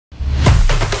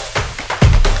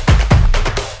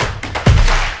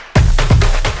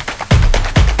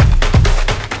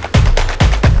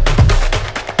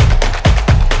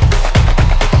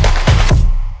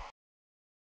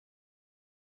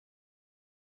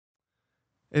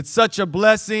It's such a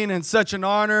blessing and such an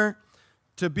honor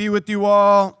to be with you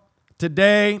all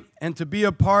today and to be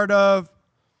a part of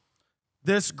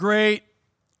this great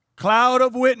cloud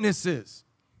of witnesses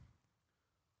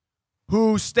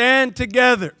who stand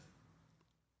together,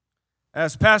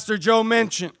 as Pastor Joe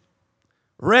mentioned,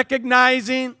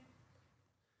 recognizing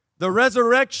the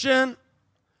resurrection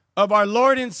of our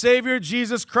Lord and Savior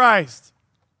Jesus Christ,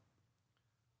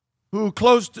 who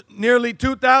close to nearly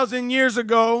 2,000 years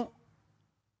ago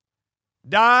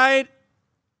died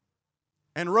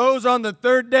and rose on the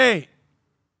third day.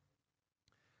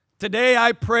 Today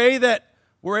I pray that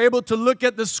we're able to look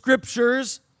at the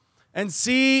scriptures and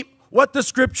see what the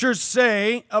scriptures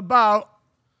say about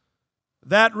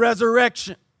that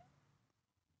resurrection.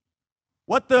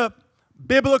 What the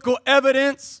biblical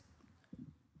evidence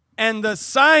and the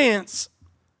science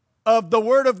of the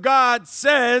Word of God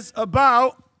says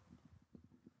about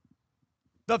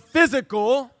the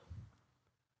physical,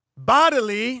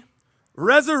 bodily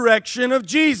resurrection of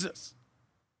Jesus.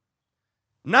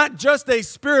 Not just a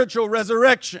spiritual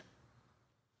resurrection,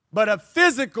 but a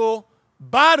physical,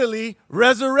 bodily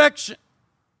resurrection.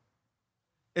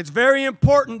 It's very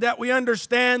important that we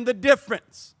understand the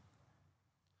difference.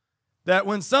 That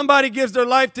when somebody gives their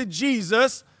life to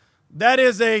Jesus, that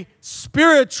is a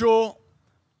spiritual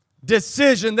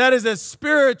decision. That is a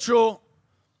spiritual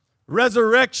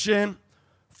resurrection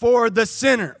for the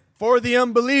sinner, for the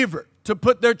unbeliever, to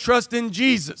put their trust in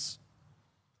Jesus.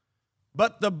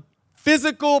 But the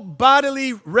physical,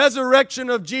 bodily resurrection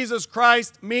of Jesus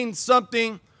Christ means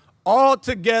something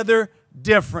altogether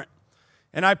different.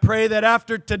 And I pray that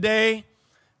after today,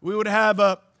 we would have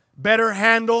a better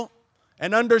handle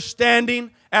and understanding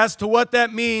as to what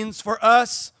that means for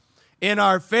us in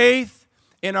our faith,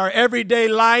 in our everyday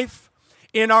life,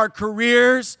 in our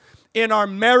careers, in our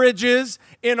marriages,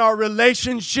 in our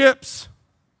relationships,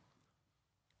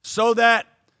 so that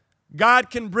God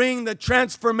can bring the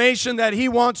transformation that He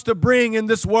wants to bring in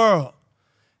this world.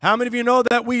 How many of you know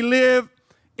that we live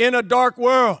in a dark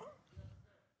world?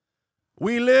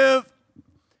 We live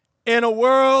in a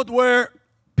world where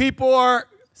people are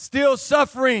still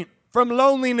suffering from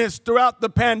loneliness throughout the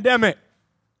pandemic.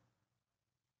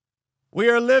 We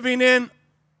are living in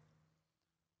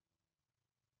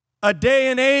a day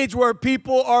and age where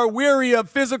people are weary of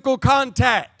physical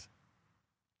contact.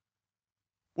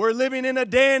 We're living in a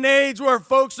day and age where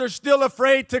folks are still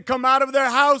afraid to come out of their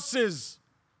houses.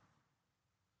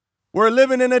 We're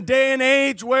living in a day and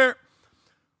age where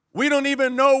we don't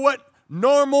even know what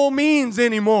normal means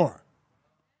anymore.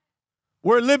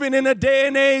 We're living in a day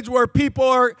and age where people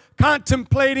are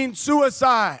contemplating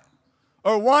suicide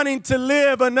or wanting to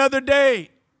live another day,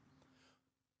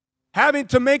 having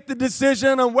to make the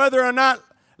decision on whether or not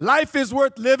life is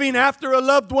worth living after a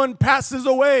loved one passes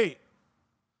away,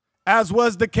 as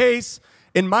was the case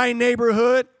in my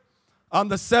neighborhood on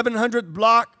the 700th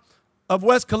block of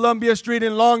West Columbia Street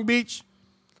in Long Beach,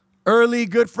 early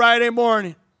Good Friday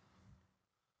morning,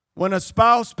 when a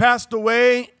spouse passed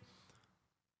away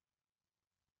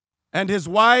and his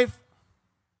wife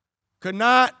could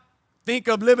not think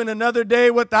of living another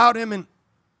day without him, and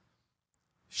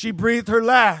she breathed her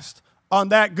last on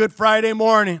that Good Friday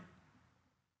morning.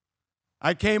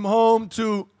 I came home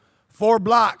to 4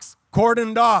 blocks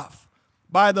cordoned off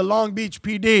by the Long Beach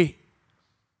PD.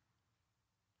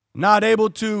 Not able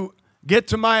to get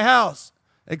to my house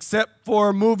except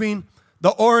for moving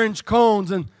the orange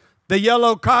cones and the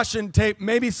yellow caution tape.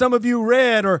 Maybe some of you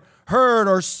read or heard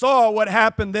or saw what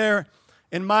happened there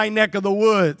in my neck of the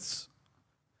woods.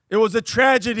 It was a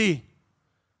tragedy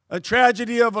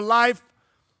of a life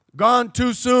gone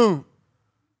too soon.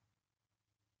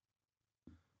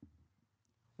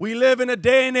 We live in a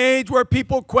day and age where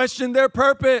people question their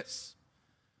purpose,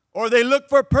 or they look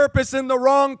for purpose in the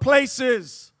wrong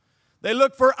places. They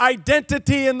look for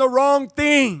identity in the wrong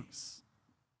things.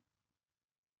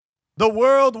 The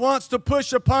world wants to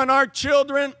push upon our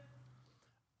children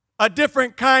a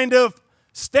different kind of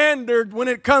standard when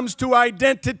it comes to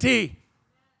identity.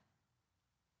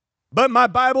 But my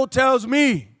Bible tells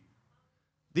me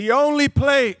the only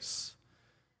place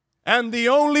and the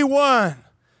only one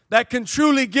that can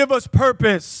truly give us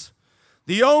purpose,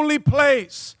 the only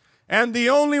place and the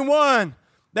only one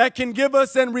that can give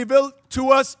us and reveal to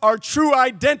us our true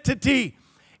identity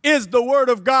is the Word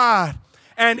of God,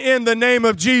 and in the name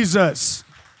of Jesus.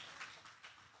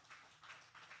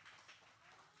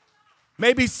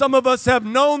 Maybe some of us have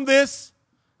known this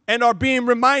and are being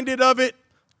reminded of it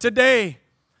today.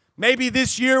 Maybe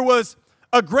this year was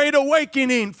a great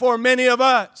awakening for many of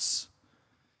us.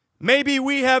 Maybe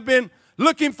we have been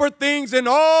looking for things in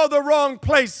all the wrong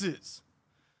places.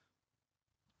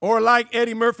 Or like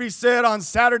Eddie Murphy said on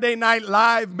Saturday Night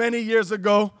Live many years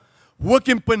ago,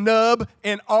 wookin' panub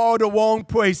in all the wrong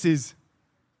places.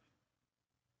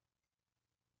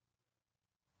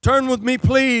 Turn with me,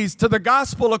 please, to the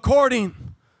Gospel according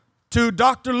to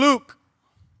Dr. Luke,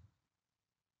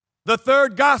 the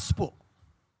third Gospel,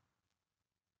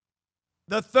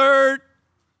 the third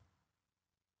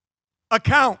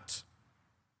account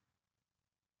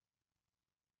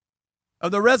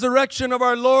of the resurrection of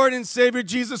our Lord and Savior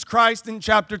Jesus Christ in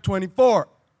chapter 24.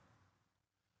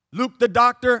 Luke the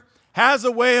doctor has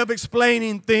a way of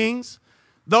explaining things,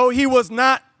 though he was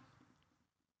not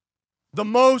the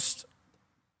most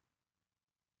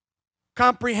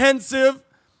comprehensive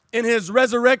in his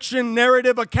resurrection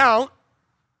narrative account.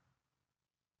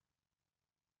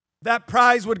 That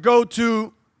prize would go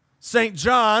to St.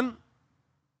 John.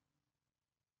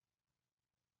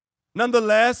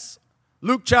 Nonetheless,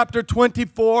 Luke chapter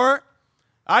 24,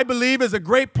 I believe, is a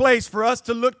great place for us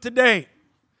to look today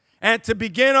and to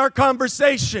begin our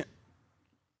conversation.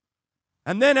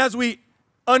 And then as we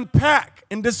unpack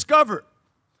and discover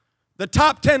the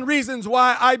top 10 reasons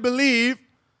why I believe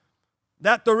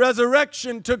that the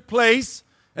resurrection took place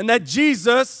and that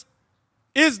Jesus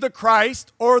is the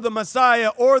Christ or the Messiah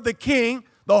or the King,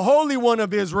 the Holy One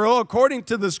of Israel, according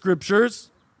to the Scriptures,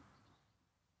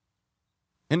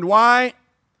 and why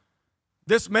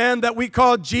this man that we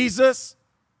call Jesus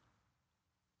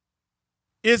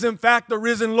is in fact the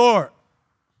risen Lord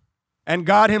and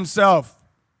God Himself.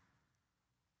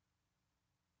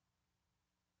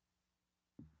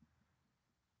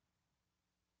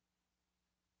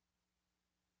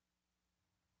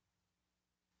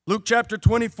 Luke chapter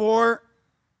 24,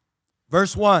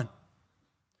 verse 1.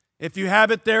 If you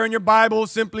have it there in your Bible,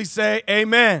 simply say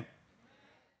amen.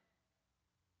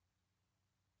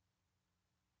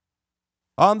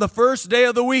 On the first day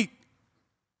of the week,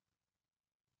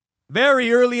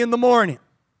 very early in the morning,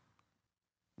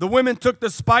 the women took the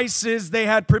spices they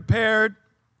had prepared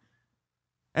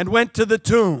and went to the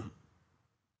tomb.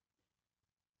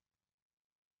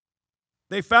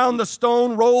 They found the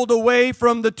stone rolled away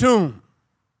from the tomb.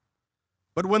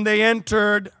 But when they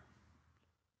entered,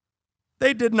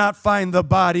 they did not find the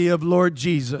body of Lord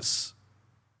Jesus.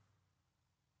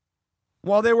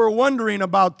 While they were wondering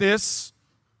about this,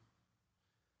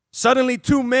 suddenly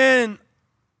two men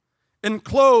in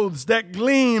clothes that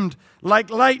gleamed like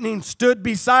lightning stood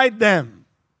beside them.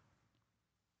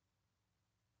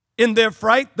 In their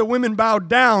fright, the women bowed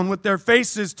down with their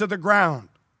faces to the ground.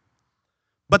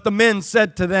 But the men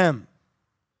said to them,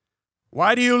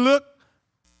 "Why do you look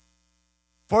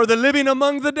for the living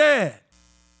among the dead?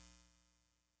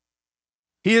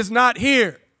 He is not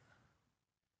here.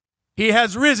 He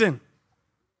has risen.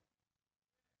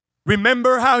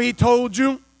 Remember how He told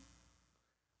you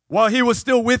while He was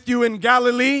still with you in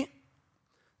Galilee,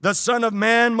 the Son of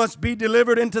Man must be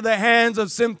delivered into the hands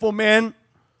of sinful men,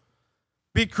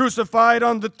 be crucified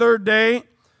on the third day,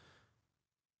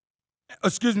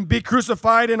 be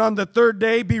crucified and on the third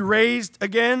day be raised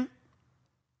again."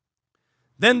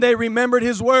 Then they remembered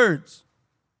His words.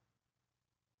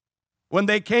 When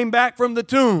they came back from the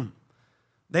tomb,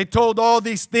 they told all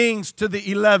these things to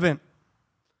the 11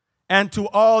 and to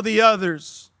all the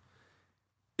others.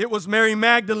 It was Mary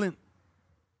Magdalene,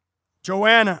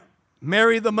 Joanna,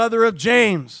 Mary the mother of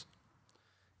James,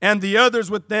 and the others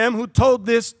with them who told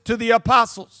this to the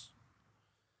apostles.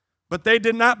 But they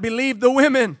did not believe the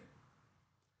women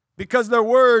because their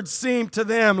words seemed to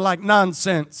them like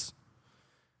nonsense.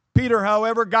 Peter,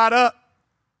 however, got up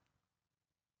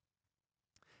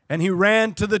and he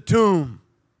ran to the tomb.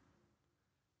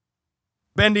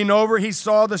 Bending over, he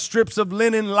saw the strips of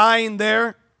linen lying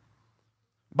there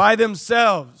by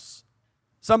themselves.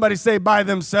 Somebody say, by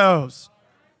themselves.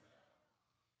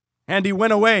 And he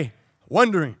went away,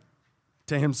 wondering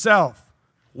to himself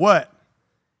what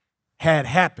had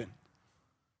happened.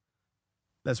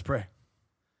 Let's pray.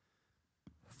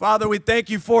 Father, we thank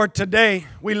You for today.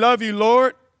 We love You,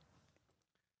 Lord.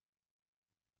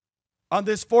 On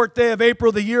this 4th day of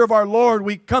April, the year of our Lord,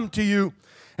 we come to You.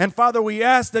 And Father, we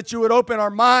ask that You would open our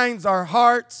minds, our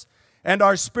hearts, and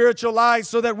our spiritual eyes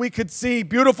so that we could see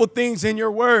beautiful things in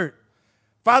Your word.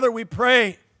 Father, we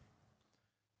pray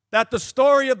that the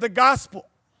story of the gospel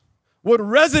would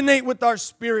resonate with our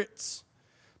spirits.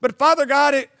 But Father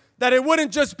God, that it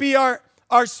wouldn't just be our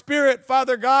spirit,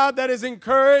 Father God, that is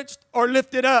encouraged or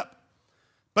lifted up,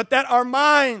 but that our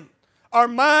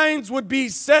minds would be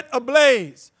set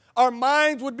ablaze. Our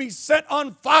minds would be set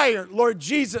on fire, Lord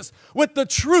Jesus, with the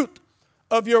truth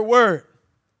of Your word.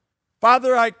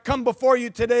 Father, I come before You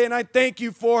today and I thank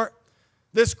You for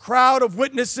this crowd of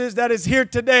witnesses that is here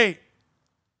today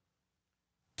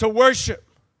to worship,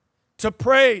 to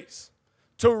praise,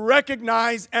 to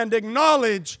recognize and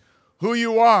acknowledge who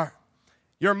you are,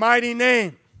 your mighty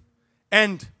name,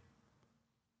 and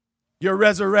your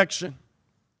resurrection.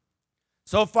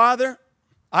 So, Father,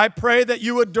 I pray that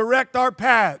you would direct our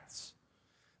paths.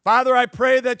 Father, I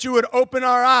pray that you would open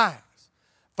our eyes.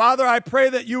 Father, I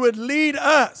pray that you would lead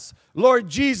us, Lord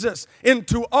Jesus,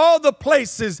 into all the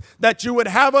places that you would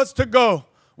have us to go,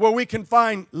 where we can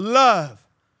find love,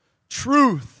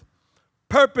 truth,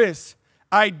 purpose,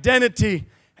 identity,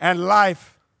 and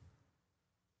life.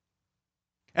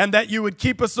 And that you would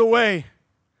keep us away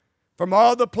from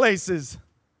all the places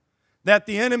that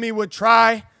the enemy would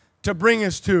try to bring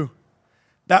us to,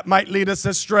 that might lead us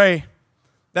astray,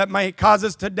 that might cause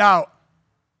us to doubt,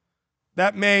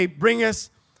 that may bring us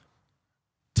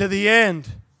to the end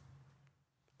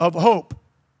of hope.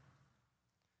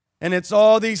 And it's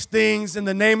all these things in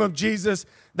the name of Jesus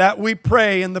that we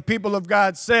pray. And the people of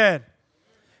God said,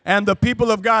 and the people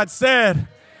of God said,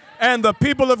 and the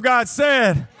people of God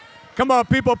said, come on,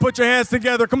 people, put your hands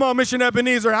together. Come on, Mission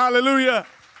Ebenezer. Hallelujah.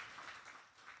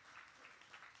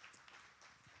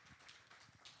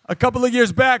 A couple of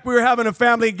years back, we were having a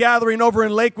family gathering over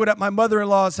in Lakewood at my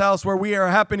mother-in-law's house, where we are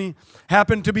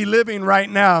happen to be living right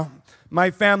now.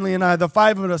 My family and I, the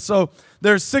 5 of us. So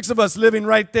there's 6 of us living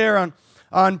right there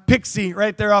on Pixie,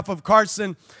 right there off of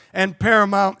Carson and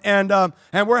Paramount. And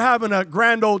we're having a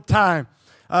grand old time.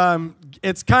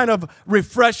 It's kind of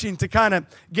refreshing to kind of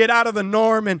get out of the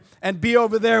norm and be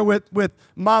over there with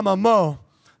Mama Mo.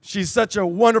 She's such a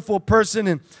wonderful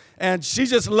person, and she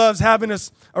just loves having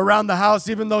us around the house,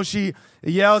 even though she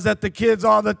yells at the kids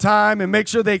all the time and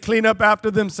makes sure they clean up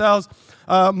after themselves.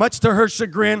 Much to her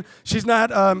chagrin, she's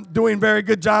not doing a very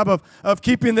good job of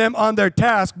keeping them on their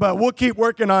task, but we'll keep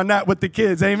working on that with the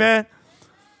kids, amen?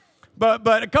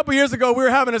 But a couple years ago, we were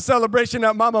having a celebration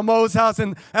at Mama Mo's house,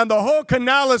 and the whole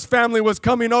Canales family was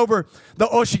coming over, the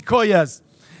Oshikoyas.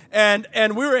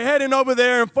 And we were heading over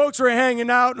there, and folks were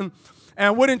hanging out,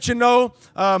 and wouldn't you know,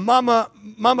 Mama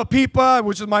Pipa,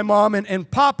 which is my mom, and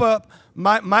Papa,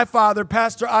 my father,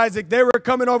 Pastor Isaac, they were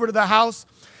coming over to the house.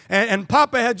 And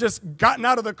Papa had just gotten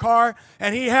out of the car,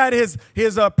 and he had his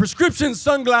prescription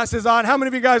sunglasses on. How many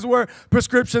of you guys wear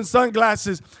prescription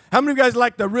sunglasses? How many of you guys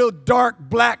like the real dark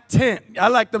black tint? I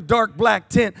like the dark black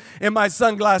tint in my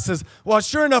sunglasses. Well,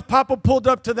 sure enough, Papa pulled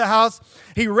up to the house.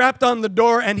 He rapped on the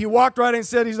door, and he walked right in and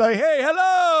said, he's like, hey,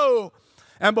 hello.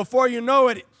 And before you know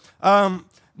it,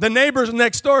 the neighbors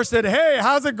next door said, hey,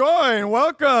 how's it going?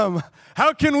 Welcome.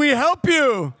 How can we help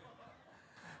you?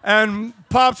 And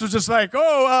Pops was just like,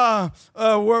 we're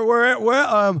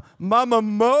Mama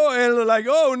Mo. And they're like,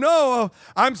 oh, no,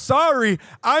 I'm sorry.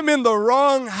 I'm in the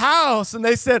wrong house. And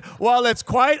they said, well, it's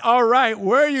quite all right.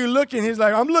 Where are you looking? He's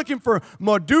like, I'm looking for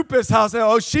Modupe's house.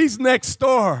 Oh, she's next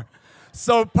door.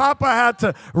 So Papa had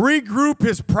to regroup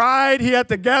his pride. He had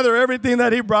to gather everything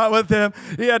that he brought with him.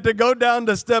 He had to go down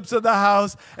the steps of the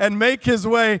house and make his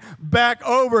way back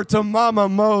over to Mama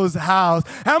Mo's house.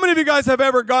 How many of you guys have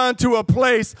ever gone to a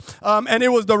place and it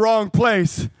was the wrong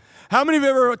place? How many of you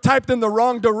ever typed in the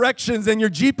wrong directions and your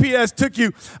GPS took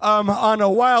you on a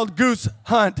wild goose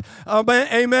hunt?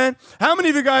 Amen? How many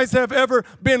of you guys have ever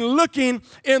been looking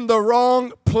in the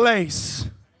wrong place?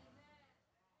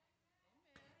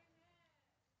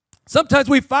 Sometimes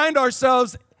we find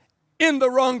ourselves in the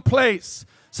wrong place.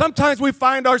 Sometimes we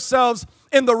find ourselves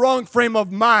in the wrong frame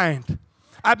of mind.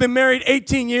 I've been married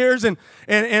 18 years, and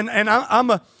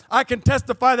I can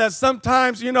testify that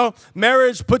sometimes,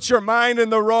 marriage puts your mind in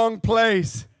the wrong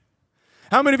place.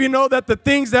 How many of you know that the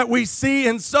things that we see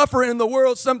and suffer in the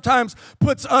world sometimes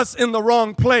puts us in the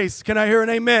wrong place? Can I hear an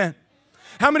amen?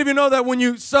 How many of you know that when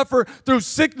you suffer through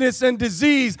sickness and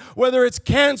disease, whether it's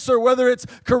cancer, whether it's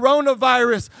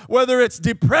coronavirus, whether it's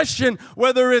depression,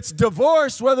 whether it's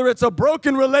divorce, whether it's a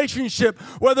broken relationship,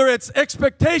 whether it's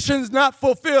expectations not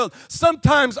fulfilled,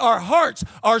 sometimes our hearts,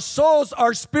 our souls,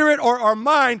 our spirit, or our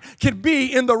mind can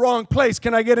be in the wrong place.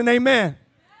 Can I get an amen?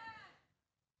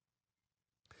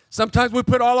 Sometimes we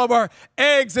put all of our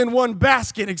eggs in one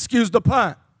basket, excuse the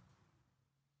pun.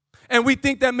 And we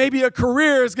think that maybe a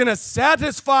career is going to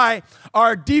satisfy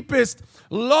our deepest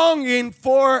longing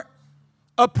for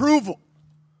approval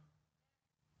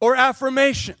or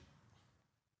affirmation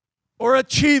or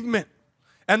achievement.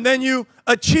 And then you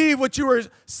achieve what you were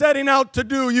setting out to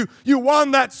do. You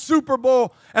won that Super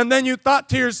Bowl, and then you thought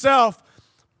to yourself,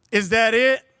 is that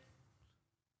it?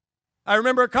 I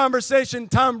remember a conversation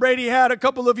Tom Brady had a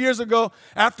couple of years ago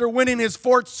after winning his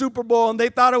 4th Super Bowl, and they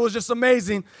thought it was just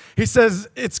amazing. He says,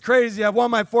 it's crazy. I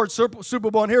won my 4th Super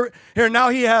Bowl, and here now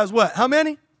he has what? How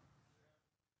many?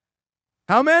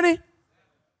 How many?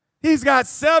 He's got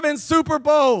 7 Super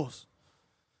Bowls,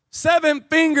 7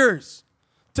 fingers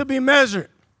to be measured.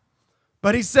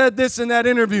 But he said this in that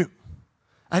interview: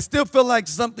 I still feel like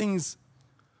something's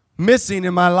missing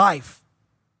in my life.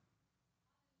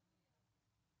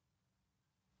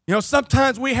 You know,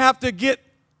 sometimes we have to get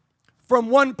from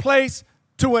one place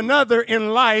to another in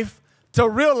life to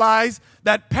realize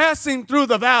that passing through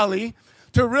the valley,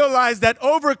 to realize that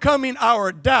overcoming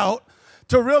our doubt,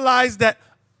 to realize that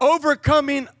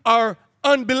overcoming our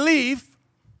unbelief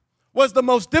was the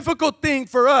most difficult thing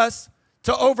for us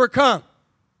to overcome.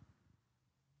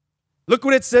 Look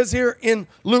what it says here in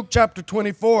Luke chapter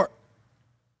 24.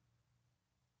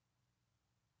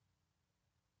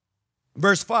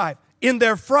 Verse 5. In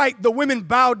their fright, the women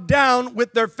bowed down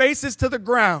with their faces to the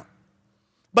ground.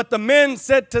 But the men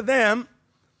said to them,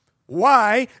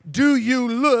 why do you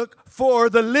look for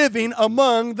the living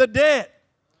among the dead?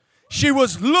 She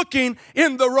was looking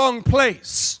in the wrong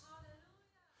place.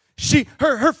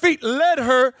 Her feet led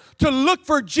her to look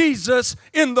for Jesus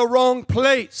in the wrong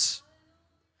place.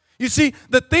 You see,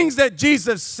 the things that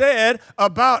Jesus said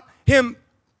about him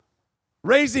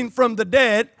raising from the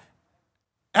dead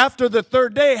after the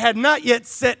 3rd day had not yet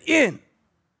set in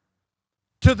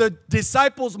to the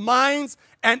disciples' minds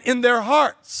and in their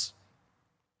hearts.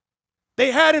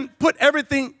 They hadn't put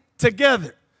everything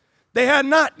together. They had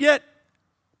not yet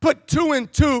put 2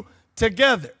 and 2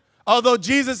 together. Although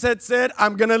Jesus had said,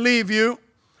 I'm going to leave you,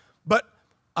 but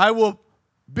I will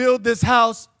build this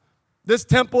house, this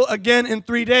temple again in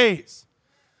 3 days.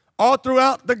 All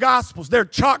throughout the Gospels, they're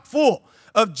chock full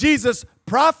of Jesus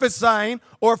prophesying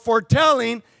or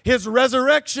foretelling his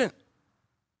resurrection.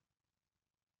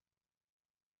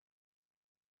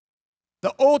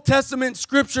 The Old Testament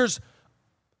scriptures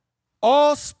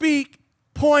all speak,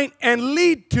 point, and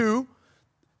lead to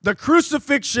the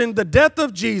crucifixion, the death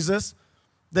of Jesus,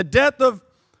 the death of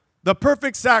the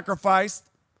perfect sacrifice,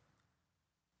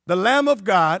 the Lamb of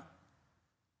God,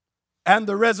 and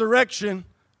the resurrection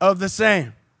of the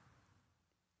same.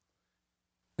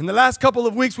 In the last couple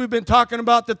of weeks, we've been talking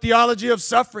about the theology of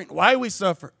suffering, why we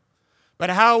suffer,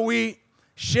 but how we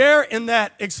share in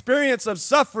that experience of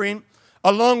suffering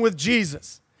along with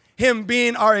Jesus, him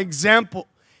being our example,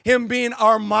 him being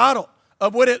our model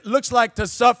of what it looks like to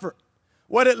suffer,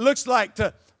 what it looks like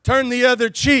to turn the other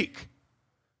cheek,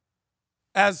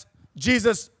 as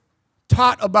Jesus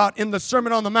taught about in the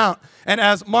Sermon on the Mount, and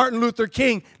as Martin Luther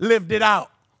King lived it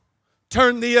out.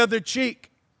 Turn the other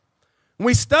cheek.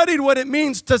 We studied what it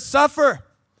means to suffer.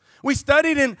 We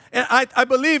studied, and I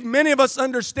believe many of us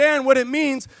understand what it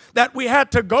means that we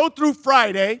had to go through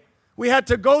Friday. We had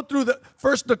to go through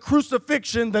first the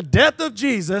crucifixion, the death of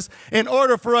Jesus, in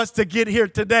order for us to get here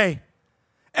today.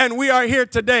 And we are here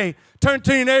today. Turn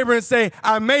to your neighbor and say,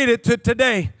 I made it to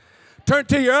today. Turn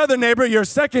to your other neighbor, your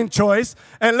second choice,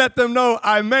 and let them know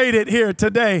I made it here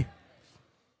today.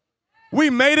 We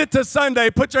made it to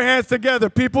Sunday. Put your hands together,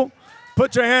 people.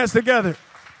 Put your hands together.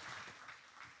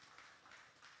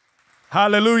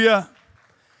 Hallelujah.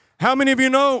 How many of you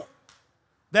know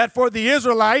that for the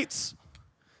Israelites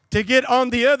to get on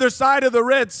the other side of the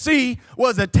Red Sea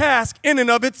was a task in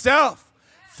and of itself?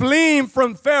 Fleeing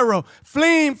from Pharaoh,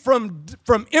 fleeing from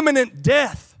imminent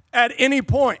death at any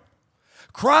point,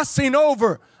 crossing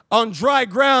over on dry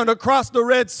ground across the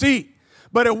Red Sea.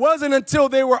 But it wasn't until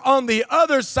they were on the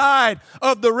other side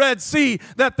of the Red Sea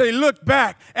that they looked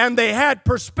back and they had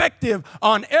perspective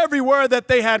on everywhere that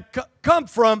they had come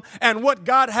from and what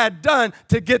God had done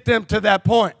to get them to that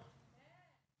point.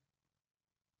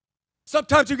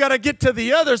 Sometimes you got to get to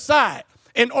the other side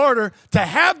in order to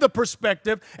have the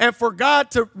perspective and for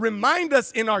God to remind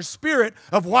us in our spirit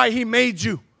of why he made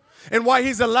you and why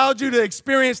he's allowed you to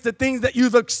experience the things that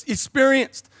you've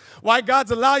experienced. Why God's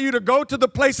allowed you to go to the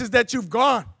places that you've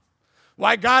gone.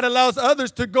 Why God allows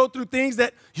others to go through things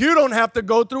that you don't have to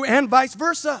go through, and vice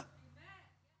versa.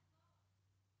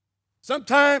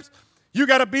 Sometimes you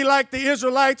got to be like the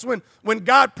Israelites when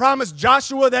God promised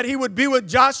Joshua that he would be with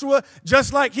Joshua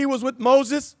just like he was with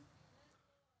Moses.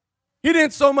 He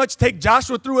didn't so much take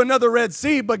Joshua through another Red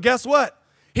Sea, but guess what?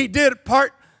 He did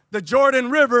part the Jordan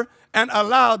River and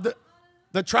allowed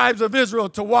the tribes of Israel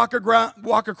to walk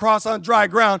across on dry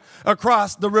ground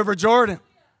across the River Jordan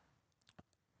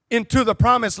into the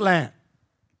promised land,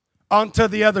 onto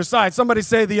the other side. Somebody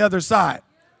say the other side.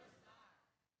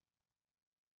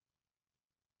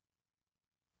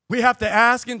 We have to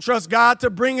ask and trust God to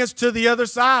bring us to the other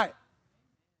side.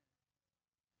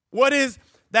 What is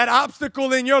that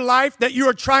obstacle in your life that you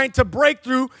are trying to break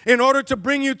through in order to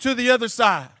bring you to the other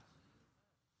side?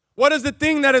 What is the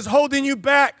thing that is holding you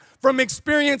back from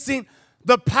experiencing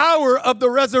the power of the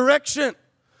resurrection?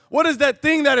 What is that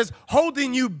thing that is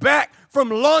holding you back from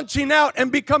launching out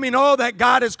and becoming all that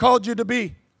God has called you to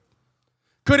be?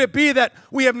 Could it be that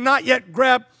we have not yet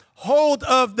grabbed hold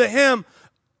of the hem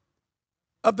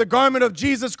of the garment of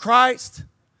Jesus Christ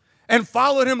and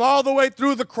followed him all the way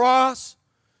through the cross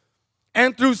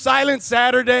and through Silent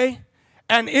Saturday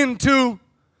and into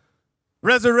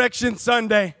Resurrection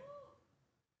Sunday?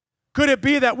 Could it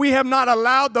be that we have not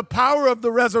allowed the power of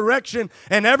the resurrection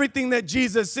and everything that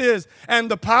Jesus is and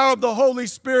the power of the Holy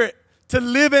Spirit to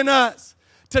live in us,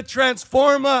 to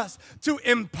transform us, to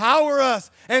empower us,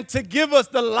 and to give us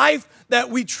the life that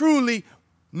we truly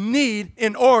need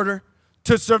in order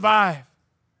to survive?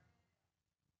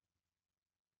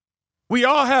 We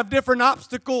all have different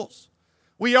obstacles.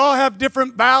 We all have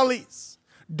different valleys.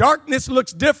 Darkness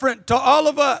looks different to all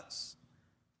of us.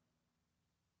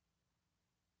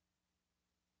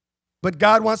 But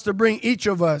God wants to bring each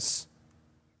of us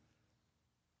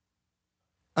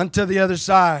unto the other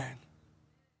side.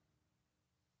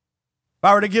 If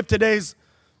I were to give today's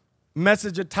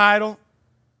message a title,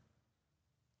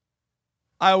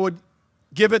 I would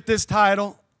give it this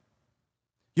title: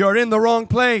 You're in the wrong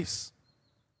place.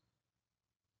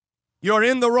 You're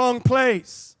in the wrong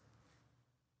place.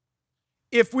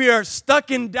 If we are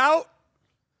stuck in doubt,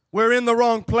 we're in the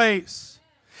wrong place.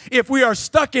 If we are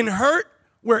stuck in hurt,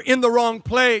 we're in the wrong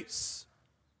place.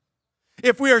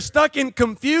 If we are stuck in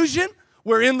confusion,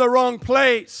 we're in the wrong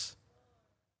place.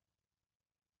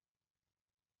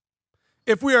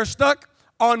 If we are stuck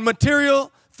on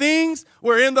material things,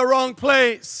 we're in the wrong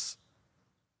place.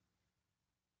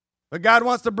 But God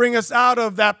wants to bring us out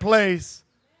of that place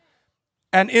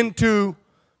and into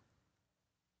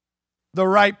the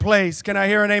right place. Can I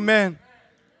hear an amen?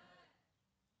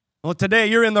 Well, today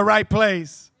you're in the right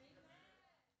place.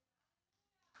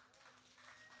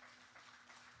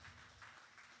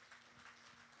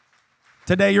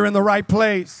 Today you're in the right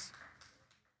place.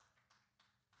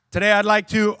 Today I'd like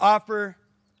to offer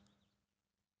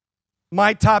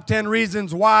my top 10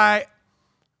 reasons why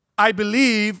I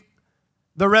believe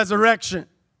the resurrection.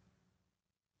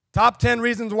 Top 10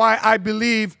 reasons why I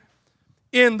believe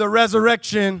in the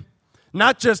resurrection,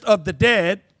 not just of the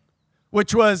dead,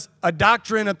 which was a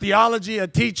doctrine, a theology, a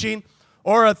teaching,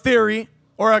 or a theory,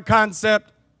 or a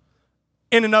concept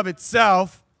in and of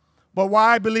itself, but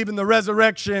why I believe in the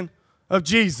resurrection of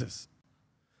Jesus.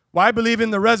 Why I believe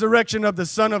in the resurrection of the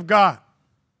Son of God.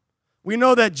 We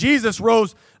know that Jesus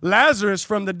rose Lazarus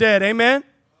from the dead. Amen?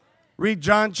 Read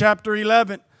John chapter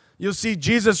 11. You'll see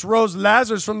Jesus rose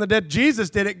Lazarus from the dead. Jesus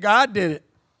did it. God did it.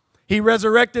 He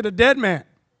resurrected a dead man.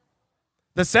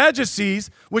 The Sadducees,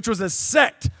 which was a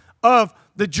sect of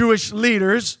the Jewish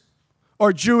leaders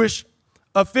or Jewish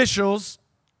officials,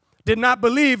 did not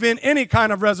believe in any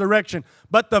kind of resurrection.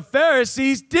 But the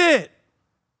Pharisees did.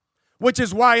 Which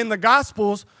is why in the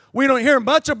Gospels, we don't hear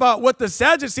much about what the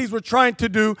Sadducees were trying to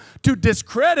do to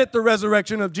discredit the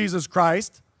resurrection of Jesus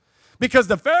Christ, because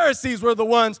the Pharisees were the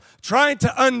ones trying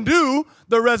to undo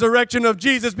the resurrection of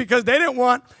Jesus because they didn't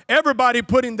want everybody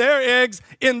putting their eggs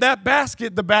in that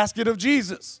basket, the basket of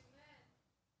Jesus.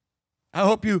 I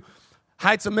hope you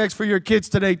hide some eggs for your kids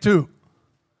today too.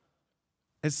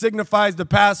 It signifies the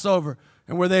Passover,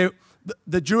 and where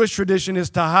the Jewish tradition is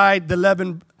to hide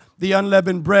the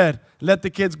unleavened bread. Let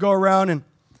the kids go around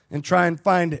and try and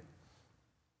find it.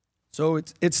 So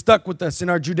it's stuck with us in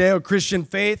our Judeo-Christian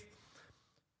faith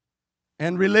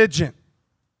and religion.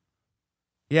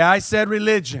 Yeah, I said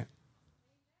religion.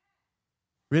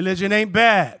 Religion ain't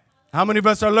bad. How many of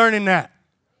us are learning that?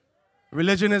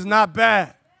 Religion is not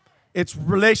bad. It's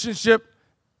relationship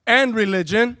and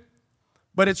religion,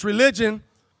 but it's religion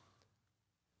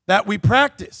that we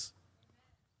practice.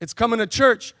 It's coming to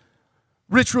church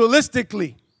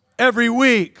ritualistically every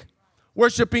week,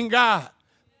 worshiping God,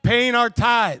 paying our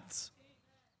tithes.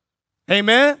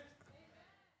 Amen?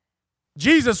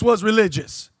 Jesus was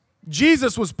religious.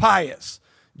 Jesus was pious.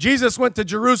 Jesus went to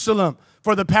Jerusalem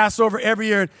for the Passover every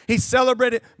year. He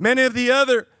celebrated many of the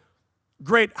other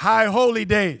great high holy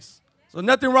days. So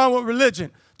nothing wrong with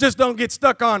religion. Just don't get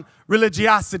stuck on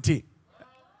religiosity.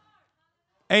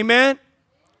 Amen?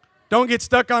 Don't get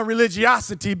stuck on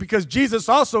religiosity, because Jesus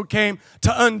also came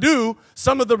to undo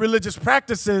some of the religious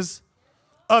practices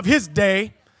of his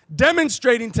day,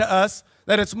 demonstrating to us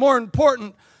that it's more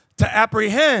important to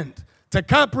apprehend, to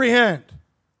comprehend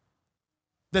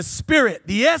the spirit,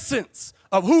 the essence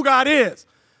of who God is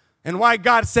and why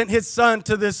God sent his son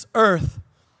to this earth,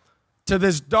 to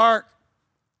this dark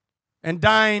and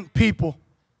dying people.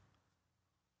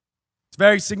 It's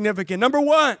very significant. Number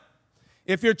one,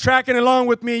 if you're tracking along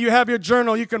with me, you have your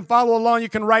journal, you can follow along, you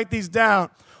can write these down.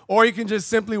 or you can just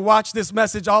simply watch this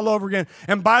message all over again.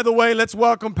 And by the way, let's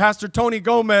welcome Pastor Tony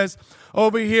Gomez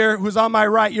over here, who's on my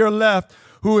right, your left,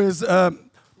 who is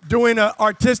doing an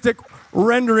artistic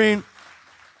rendering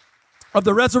of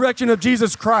the resurrection of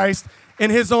Jesus Christ in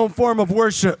his own form of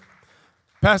worship.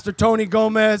 Pastor Tony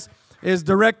Gomez is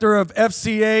director of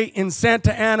FCA in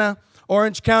Santa Ana,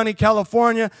 Orange County,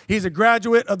 California. He's a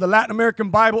graduate of the Latin American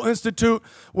Bible Institute.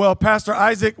 Well, Pastor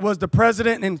Isaac was the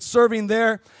president and serving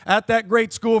there at that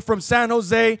great school from San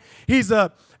Jose. He's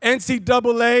a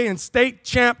NCAA and state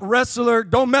champ wrestler.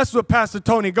 Don't mess with Pastor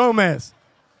Tony Gomez.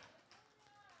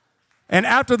 And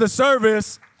after the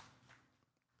service,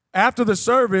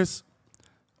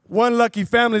 one lucky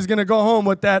family is going to go home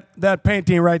with that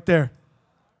painting right there.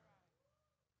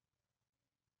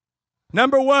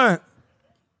 Number one,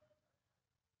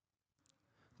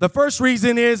 the first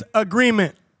reason is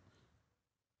agreement.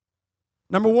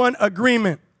 Number one,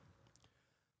 agreement.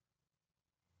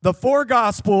 The four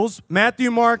Gospels, Matthew,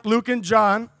 Mark, Luke, and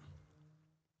John,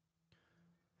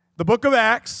 the book of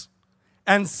Acts,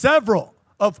 and several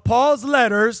of Paul's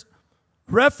letters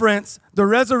reference the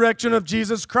resurrection of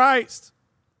Jesus Christ.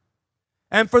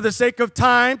 And for the sake of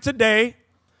time today,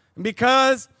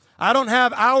 because I don't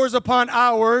have hours upon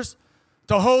hours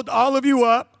to hold all of you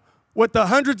up with the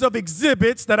hundreds of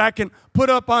exhibits that I can put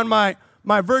up on my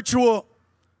virtual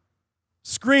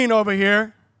screen over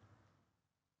here,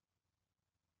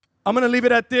 I'm going to leave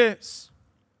it at this.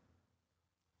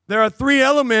 There are three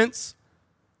elements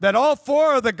that all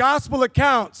four of the gospel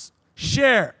accounts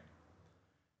share.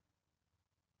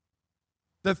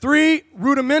 The three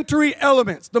rudimentary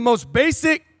elements, the most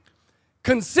basic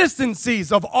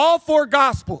consistencies of all four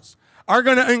gospels are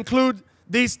going to include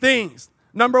these things.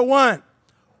 Number one,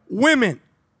 women.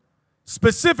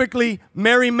 Specifically,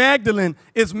 Mary Magdalene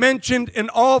is mentioned in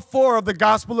all four of the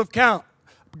gospel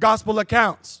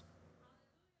accounts.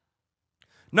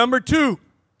 Number two,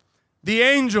 the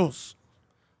angels.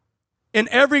 In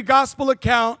every gospel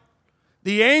account,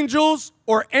 the angels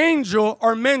or angel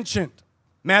are mentioned.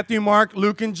 Matthew, Mark,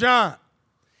 Luke, and John.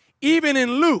 Even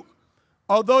in Luke,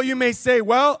 although you may say,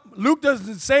 well, Luke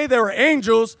doesn't say there were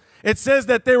angels, it says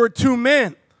that there were two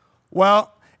men.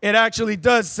 Well, it actually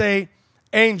does say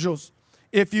angels.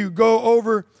 If you go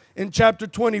over in chapter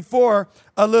 24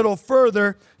 a little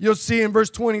further, you'll see in verse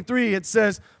 23, it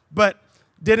says, but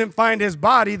didn't find his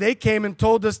body. They came and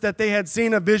told us that they had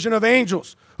seen a vision of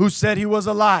angels who said he was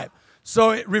alive.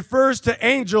 So it refers to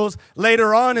angels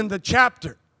later on in the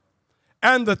chapter.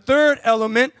 And the third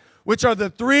element, which are the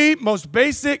three most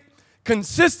basic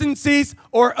consistencies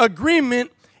or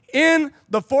agreement in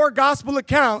the four gospel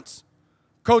accounts,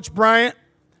 Coach Bryant,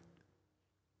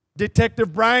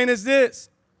 Detective Bryant, is this: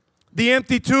 the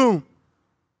empty tomb.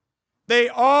 They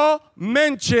all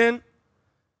mention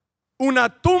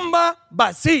una tumba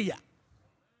vacía,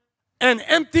 an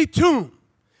empty tomb,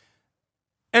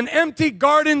 an empty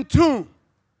garden tomb,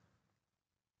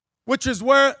 which is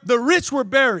where the rich were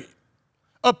buried.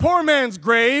 A poor man's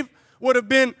grave would have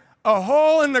been a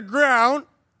hole in the ground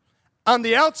on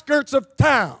the outskirts of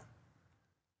town.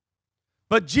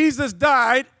 But Jesus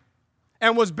died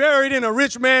and was buried in a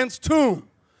rich man's tomb,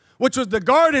 which was the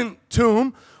garden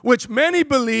tomb, which many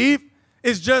believe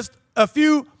is just a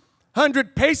few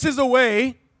hundred paces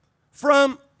away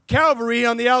from Calvary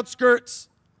on the outskirts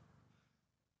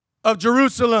of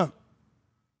Jerusalem.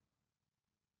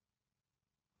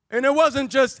 And it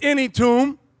wasn't just any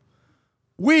tomb.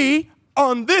 We,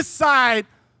 on this side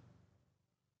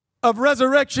of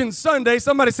Resurrection Sunday,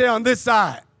 somebody say on this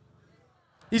side.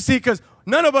 You see, because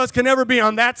none of us can ever be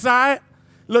on that side,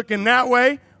 looking that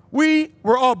way. We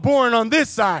were all born on this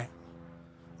side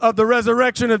of the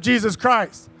resurrection of Jesus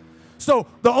Christ. So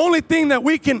the only thing that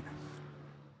we can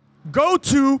go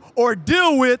to or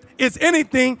deal with is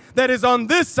anything that is on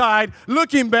this side,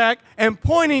 looking back and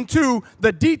pointing to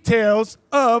the details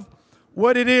of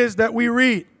what it is that we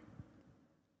read.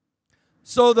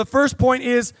 So the first point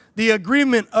is the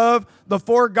agreement of the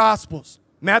four Gospels.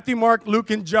 Matthew, Mark, Luke,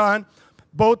 and John,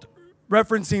 both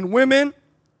referencing women.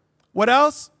 What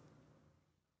else?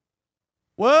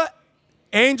 What?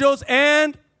 Angels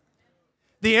and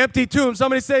the empty tomb.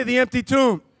 Somebody say the empty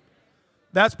tomb.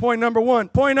 That's point number one.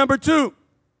 Point number two,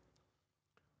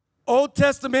 Old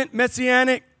Testament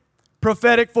messianic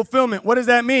prophetic fulfillment. What does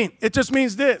that mean? It just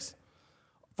means this.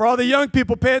 For all the young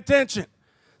people, pay attention.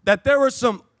 That there were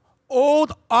some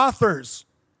old authors,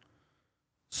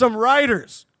 some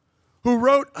writers who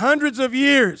wrote hundreds of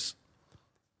years,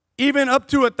 even up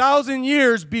to 1,000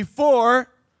 years before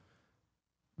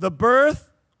the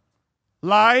birth,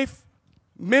 life,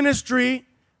 ministry,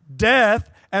 death,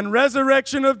 and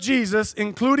resurrection of Jesus,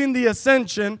 including the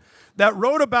ascension. that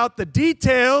wrote about the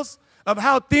details of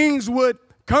how things would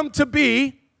come to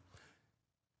be.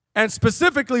 And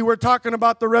specifically, we're talking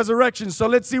about the resurrection. So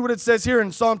let's see what it says here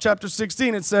in Psalm chapter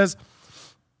 16. It says,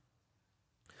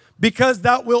 because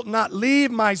thou wilt not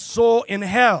leave my soul in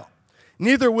hell,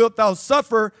 neither wilt thou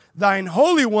suffer thine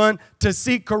Holy One to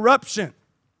see corruption.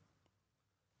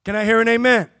 Can I hear an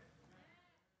amen?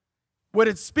 What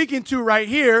it's speaking to right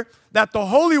here, that the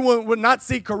Holy One would not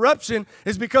see corruption,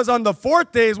 is because on the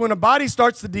fourth day is when a body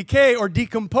starts to decay or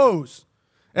decompose.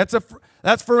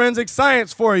 That's forensic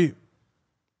science for you.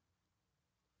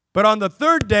 But on the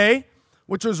third day,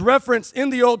 which was referenced in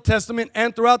the Old Testament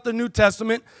and throughout the New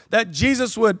Testament, that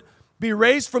Jesus would be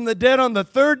raised from the dead on the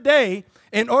third day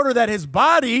in order that his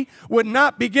body would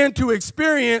not begin to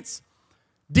experience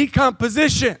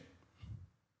decomposition.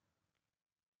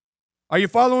 Are you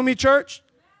following me, church?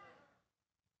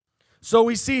 So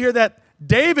we see here that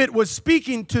David was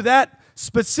speaking to that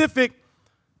specific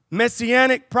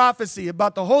messianic prophecy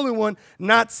about the Holy One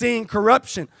not seeing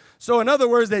corruption. So in other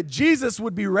words, that Jesus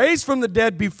would be raised from the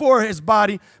dead before his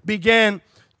body began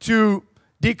to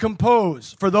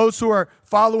decompose, for those who are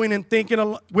following and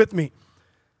thinking with me.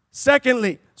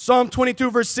 Secondly, Psalm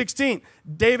 22, verse 16.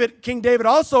 King David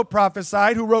also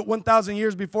prophesied, who wrote 1,000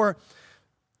 years before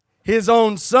his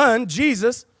own son,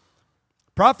 Jesus,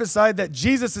 prophesied that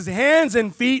Jesus' hands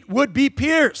and feet would be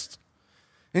pierced.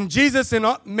 And Jesus, in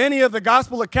many of the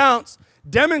gospel accounts,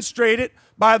 demonstrated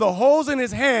by the holes in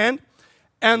his hand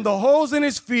and the holes in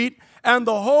his feet and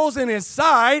the holes in his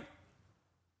side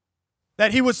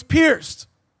that he was pierced.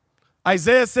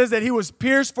 Isaiah says that he was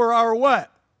pierced for our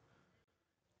what?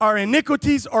 Our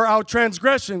iniquities or our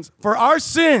transgressions, for our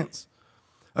sins.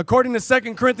 According to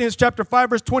 2 Corinthians chapter 5,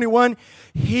 verse 21,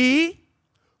 he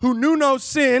who knew no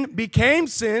sin became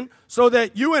sin so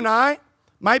that you and I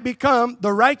might become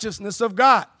the righteousness of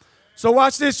God. So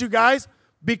watch this, you guys.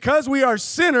 Because we are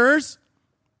sinners,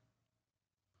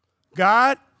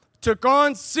 God took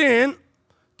on sin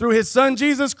through his son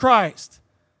Jesus Christ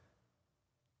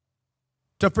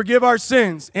to forgive our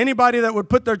sins. Anybody that would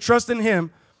put their trust in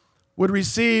him would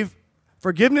receive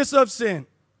forgiveness of sin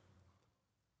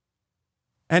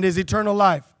and his eternal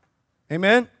life.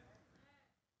 Amen?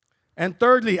 And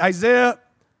thirdly, Isaiah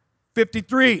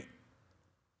 53,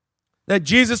 that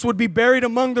Jesus would be buried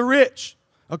among the rich.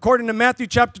 According to Matthew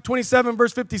chapter 27,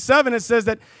 verse 57, it says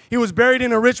that he was buried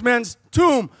in a rich man's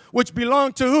tomb, which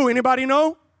belonged to who? Anybody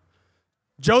know?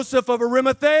 Joseph of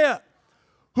Arimathea,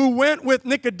 who went with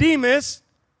Nicodemus,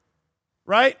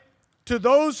 right, to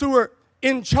those who were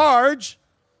in charge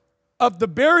of the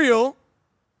burial,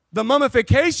 the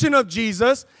mummification of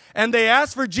Jesus, and they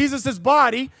asked for Jesus'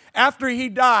 body after he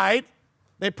died.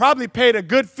 They probably paid a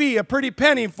good fee, a pretty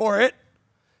penny for it.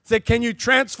 Said, can you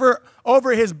transfer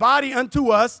over his body unto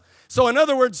us? So in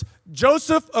other words,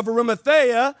 Joseph of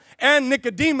Arimathea and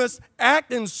Nicodemus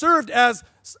act and served as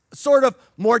sort of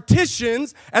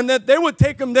morticians, and that they would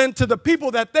take him then to the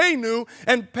people that they knew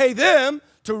and pay them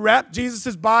to wrap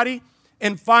Jesus' body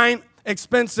in fine,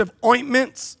 expensive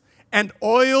ointments and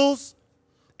oils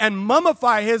and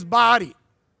mummify his body.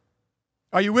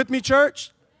 Are you with me,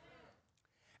 church?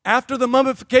 After the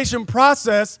mummification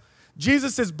process,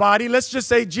 Jesus' body, let's just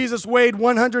say Jesus weighed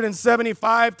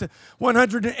 175 to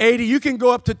 180. You can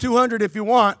go up to 200 if you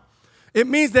want. It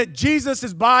means that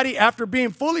Jesus' body, after being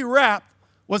fully wrapped,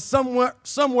 was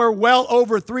somewhere well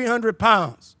over 300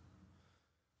 pounds.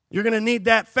 You're going to need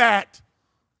that fact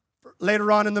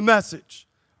later on in the message.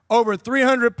 Over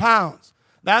 300 pounds.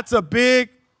 That's a big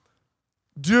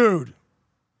dude.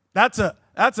 That's a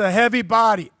heavy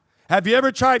body. Have you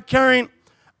ever tried carrying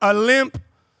a limp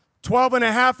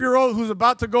 12-and-a-half-year-old who's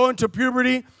about to go into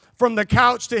puberty from the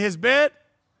couch to his bed,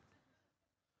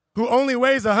 who only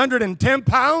weighs 110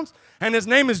 pounds, and his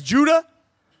name is Judah?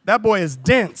 That boy is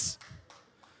dense.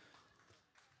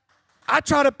 I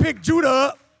try to pick Judah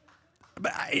up,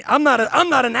 but I'm not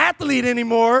an athlete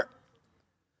anymore.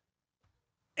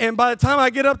 And by the time I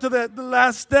get up to the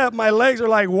last step, my legs are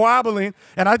like wobbling,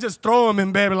 and I just throw him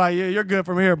in bed, like, yeah, you're good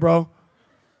from here, bro.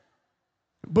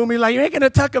 Boomy like, you ain't going to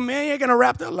tuck him in, you ain't going to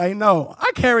wrap him. Like, no,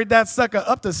 I carried that sucker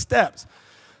up the steps.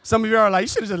 Some of you are like, you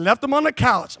should have just left him on the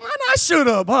couch. Man, I should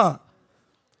have, huh?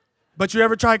 But you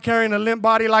ever tried carrying a limp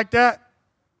body like that?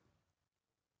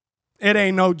 It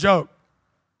ain't no joke.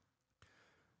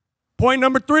 Point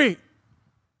number 3.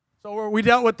 So we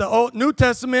dealt with the New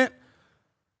Testament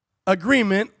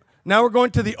agreement. Now we're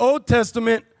going to the Old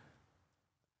Testament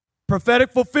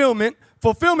prophetic fulfillment.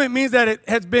 Fulfillment means that it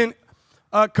has been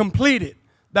completed.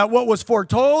 That what was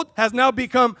foretold has now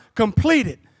become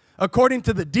completed. According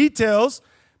to the details,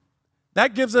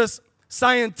 that gives us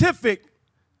scientific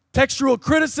textual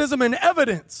criticism and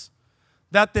evidence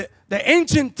that the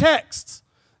ancient texts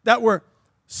that were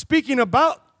speaking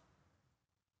about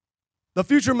the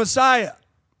future Messiah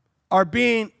are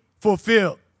being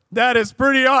fulfilled. That is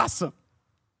pretty awesome.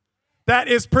 That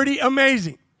is pretty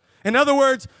amazing. In other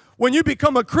words, when you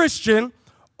become a Christian,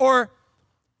 or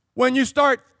when you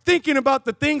start thinking about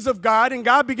the things of God and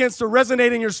God begins to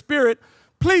resonate in your spirit,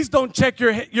 please don't check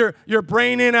your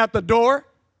brain in at the door.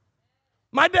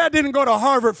 My dad didn't go to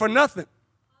Harvard for nothing.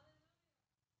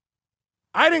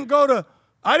 I didn't go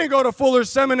to Fuller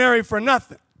Seminary for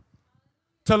nothing.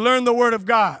 To learn the Word of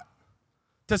God,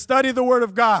 to study the Word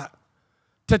of God,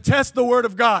 to test the Word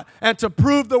of God, and to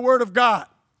prove the Word of God.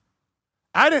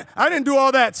 I didn't do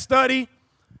all that study,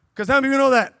 because how many of you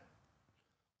know that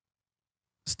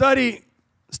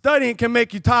studying can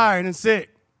make you tired and sick?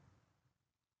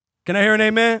 Can I hear an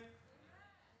amen?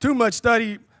 Too much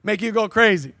study make you go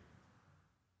crazy.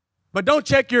 But don't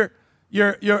check your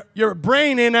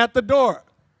brain in at the door.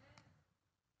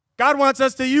 God wants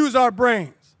us to use our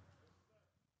brains.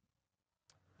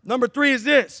 Number 3 is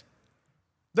this.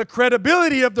 The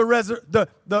credibility of the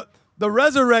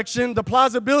resurrection, the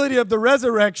plausibility of the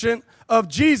resurrection of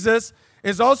Jesus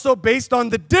is also based on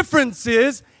the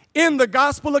differences in the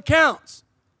gospel accounts.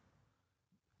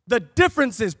 The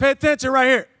differences, pay attention right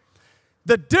here.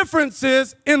 The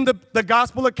differences in the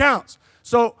gospel accounts.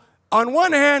 So on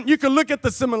one hand, you can look at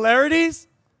the similarities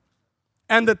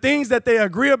and the things that they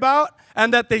agree about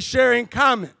and that they share in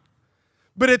common.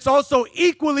 But it's also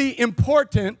equally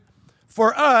important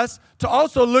for us to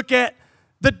also look at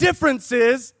the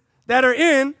differences that are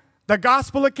in the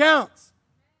gospel accounts.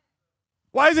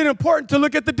 Why is it important to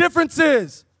look at the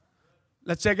differences?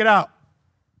 Let's check it out.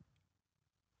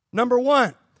 Number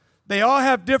 1, they all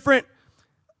have different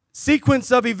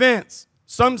sequence of events.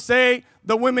 Some say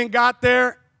the women got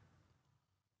there.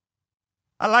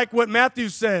 I like what Matthew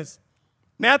says.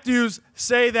 Matthews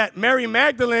say that Mary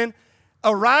Magdalene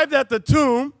arrived at the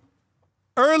tomb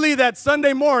early that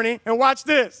Sunday morning, and watch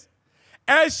this.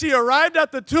 As she arrived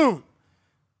at the tomb,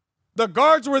 the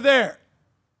guards were there,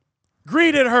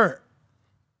 greeted her.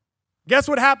 Guess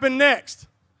what happened next?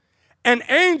 An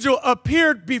angel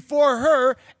appeared before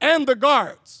her and the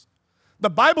guards. The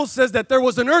Bible says that there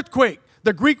was an earthquake.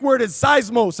 The Greek word is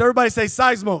seismos. Everybody say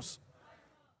seismos.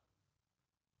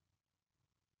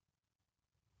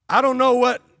 I don't know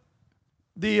what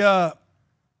the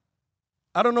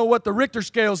Richter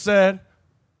scale said,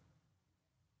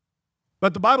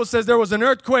 but the Bible says there was an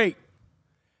earthquake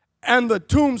and the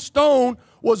tombstone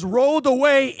was rolled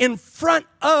away in front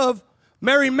of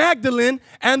Mary Magdalene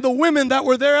and the women that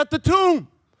were there at the tomb.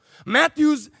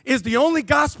 Matthew's is the only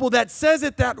gospel that says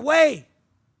it that way.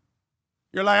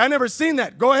 You're like, I never seen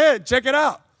that. Go ahead, check it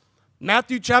out.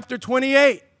 Matthew chapter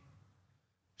 28.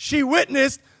 She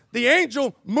witnessed the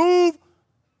angel move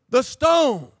the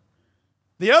stone.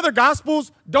 The other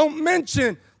gospels don't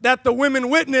mention that the women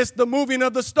witnessed the moving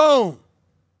of the stone.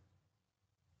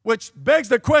 Which begs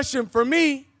the question for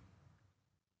me,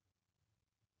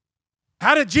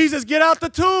 how did Jesus get out the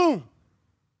tomb?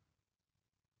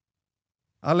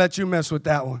 I'll let you mess with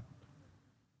that one.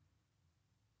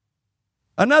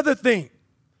 Another thing,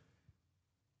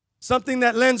 something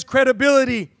that lends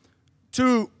credibility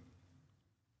to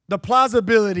the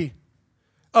plausibility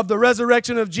of the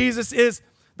resurrection of Jesus is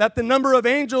that the number of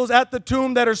angels at the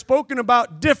tomb that are spoken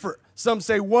about differ. Some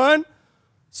say 1,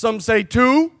 some say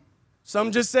 2,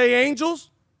 some just say angels.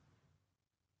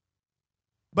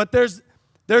 But there's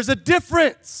a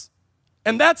difference.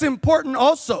 And that's important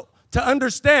also to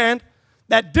understand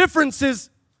that differences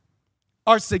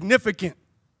are significant.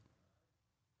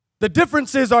 The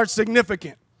differences are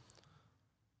significant.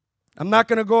 I'm not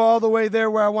going to go all the way there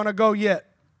where I want to go yet.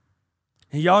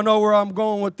 And y'all know where I'm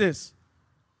going with this.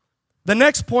 The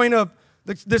next point of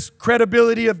this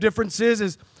credibility of differences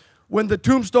is when the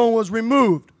tombstone was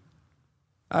removed.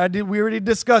 We already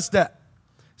discussed that.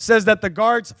 It says that the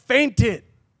guards fainted.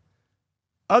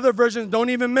 Other versions don't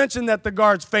even mention that the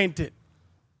guards fainted.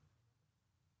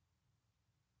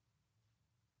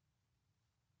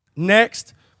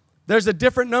 Next, there's a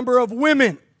different number of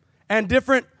women and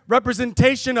different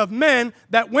representation of men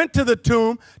that went to the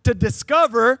tomb to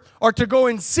discover or to go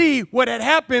and see what had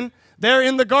happened there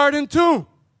in the garden tomb.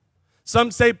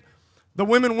 Some say the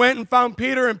women went and found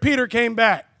Peter and Peter came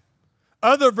back.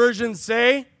 Other versions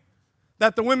say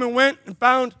that the women went and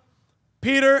found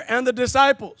Peter and the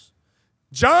disciples.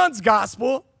 John's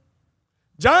gospel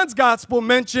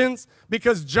mentions,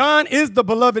 because John is the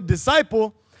beloved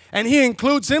disciple and he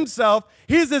includes himself,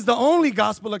 his is the only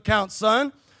gospel account,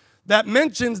 son, that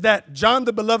mentions that John,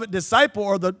 the beloved disciple,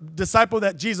 or the disciple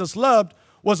that Jesus loved,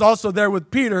 was also there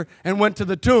with Peter and went to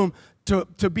the tomb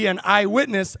to be an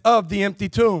eyewitness of the empty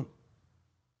tomb.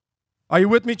 Are you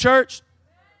with me, church?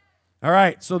 All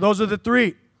right, so those are the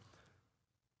three.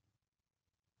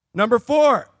 Number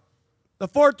 4, the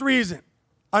fourth reason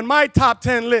on my top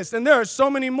 10 list, and there are so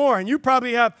many more, and you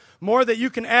probably have more that you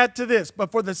can add to this,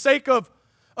 but for the sake of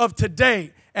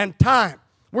today and time,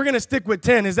 we're going to stick with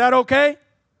 10. Is that okay?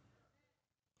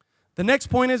 The next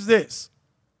point is this,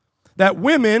 that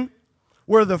women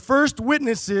were the first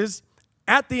witnesses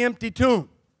at the empty tomb.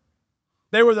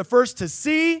 They were the first to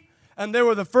see, and they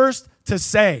were the first to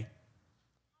say.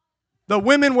 The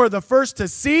women were the first to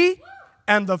see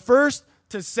and the first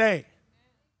to say.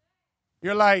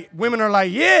 You're like, women are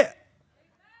like, yeah.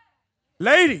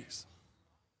 Ladies,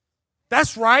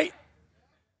 that's right.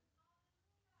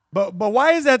 But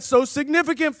why is that so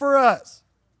significant for us?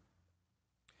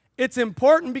 It's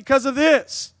important because of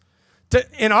this.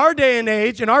 In our day and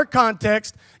age, in our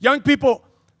context, young people,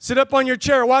 sit up on your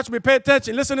chair, watch me, pay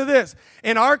attention, listen to this.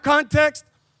 In our context,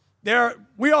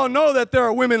 we all know that there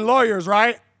are women lawyers,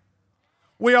 right?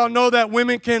 We all know that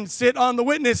women can sit on the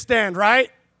witness stand, right?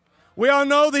 We all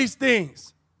know these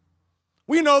things.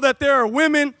 We know that there are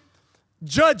women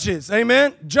judges,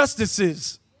 amen,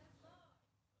 justices.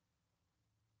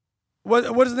 What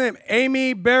is his name?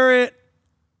 Amy Barrett.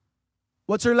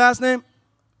 What's her last name?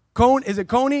 Is it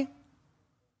Coney?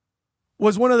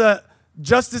 Was one of the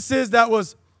justices that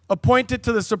was appointed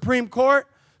to the Supreme Court.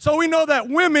 So we know that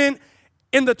women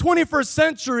in the 21st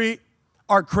century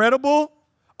are credible,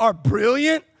 are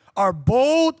brilliant, are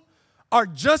bold, are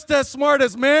just as smart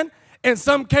as men. In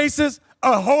some cases,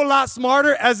 a whole lot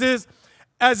smarter, as is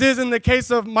in the case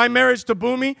of my marriage to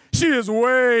Boomy. She is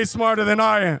way smarter than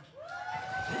I am.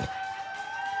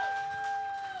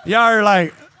 Y'all are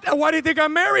like, why do you think I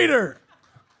married her?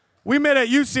 We met at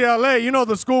UCLA, you know,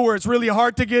 the school where it's really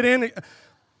hard to get in,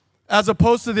 as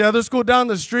opposed to the other school down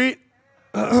the street.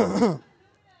 You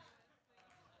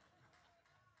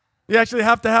actually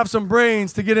have to have some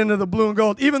brains to get into the blue and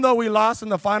gold. Even though we lost in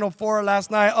the Final Four last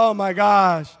night, oh my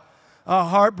gosh, a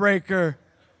heartbreaker.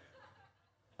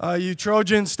 You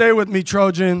Trojans, stay with me,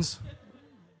 Trojans.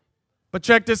 But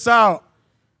check this out.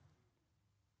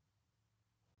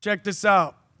 Check this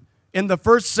out. In the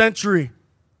first century,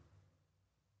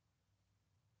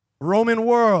 Roman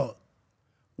world,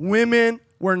 women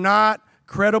were not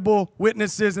credible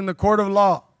witnesses in the court of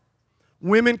law.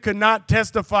 Women could not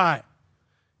testify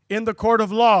in the court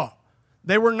of law.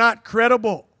 They were not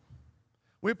credible.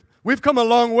 We've come a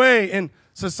long way in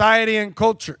society and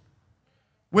culture.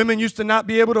 Women used to not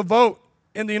be able to vote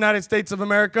in the United States of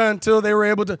America until they were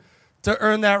able to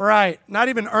earn that right. Not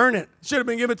even earn it. It should have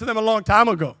been given to them a long time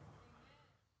ago.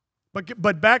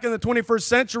 But back in the 21st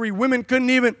century, women couldn't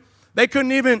even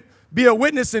be a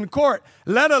witness in court,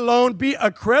 let alone be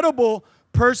a credible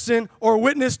person or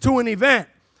witness to an event.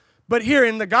 But here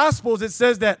in the Gospels, it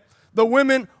says that the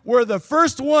women were the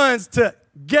first ones to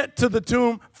get to the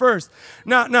tomb first.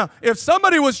 Now, if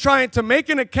somebody was trying to make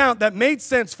an account that made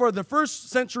sense for the first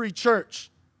century church,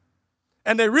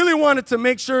 and they really wanted to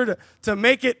make sure to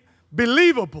make it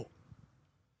believable,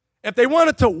 if they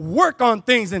wanted to work on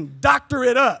things and doctor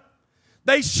it up,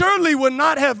 they surely would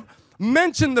not have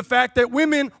mentioned the fact that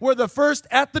women were the first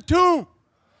at the tomb.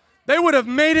 They would have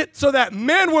made it so that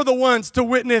men were the ones to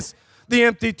witness the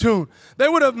empty tomb. They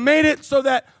would have made it so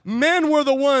that men were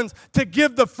the ones to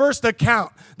give the first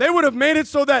account. They would have made it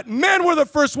so that men were the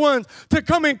first ones to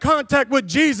come in contact with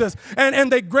Jesus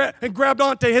and they grabbed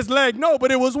onto his leg. No,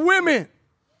 but it was women.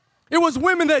 It was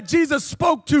women that Jesus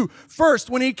spoke to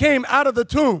first when he came out of the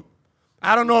tomb.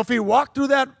 I don't know if he walked through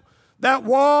that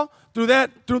wall, through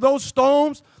those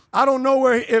stones. I don't know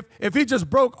if he just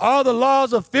broke all the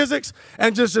laws of physics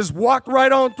and just walked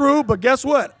right on through. But guess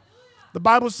what? The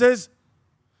Bible says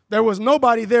there was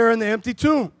nobody there in the empty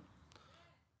tomb.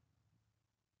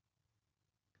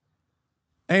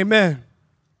 Amen.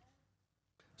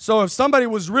 So if somebody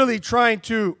was really trying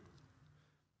to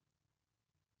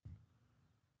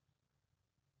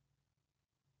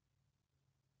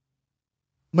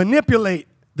manipulate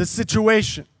the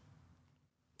situation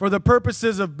for the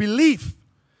purposes of belief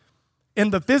in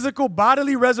the physical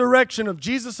bodily resurrection of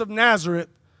Jesus of Nazareth,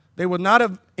 they would not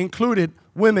have included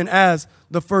women as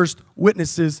the first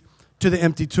witnesses to the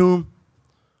empty tomb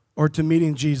or to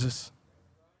meeting Jesus.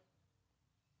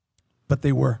 But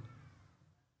they were.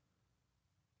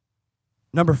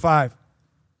 Number 5,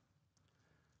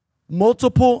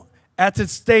 multiple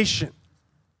attestation.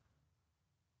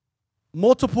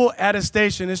 Multiple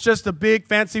attestation. It's just a big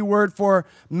fancy word for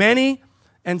many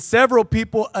and several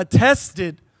people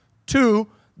attested to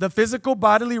the physical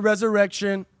bodily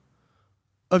resurrection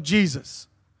of Jesus.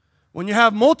 when you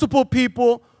have multiple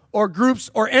people or groups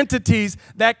or entities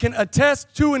that can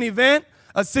attest to an event,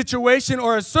 a situation,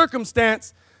 or a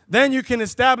circumstance, then you can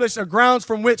establish a grounds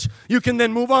from which you can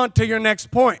then move on to your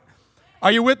next point.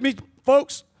 Are you with me,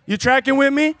 folks? You tracking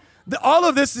with me? All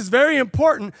of this is very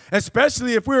important,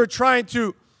 especially if we were trying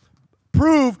to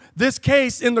prove this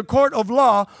case in the court of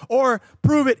law or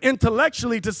prove it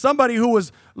intellectually to somebody who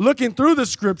was looking through the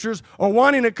scriptures or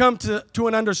wanting to come to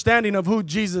an understanding of who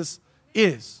Jesus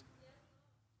is.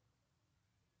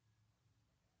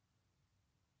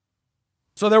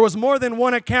 So there was more than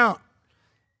one account.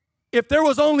 If there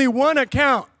was only one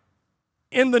account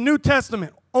in the New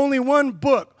Testament, only one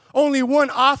book, only one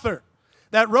author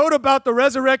that wrote about the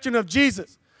resurrection of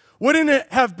Jesus, wouldn't it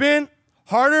have been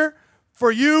harder for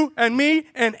you and me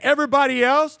and everybody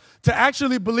else to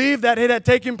actually believe that it had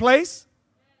taken place?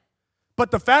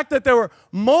 But the fact that there were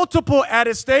multiple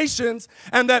attestations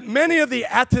and that many of the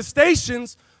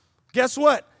attestations, guess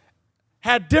what,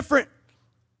 had different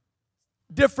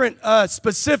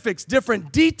specifics,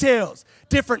 different details,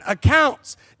 different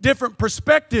accounts, different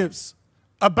perspectives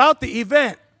about the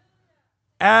event,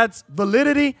 adds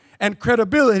validity and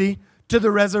credibility to the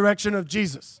resurrection of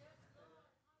Jesus.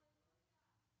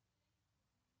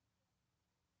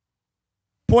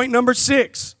 Point number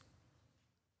 6.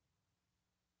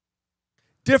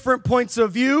 Different points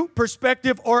of view,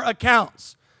 perspective, or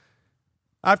accounts.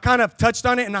 I've kind of touched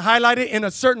on it and highlighted it in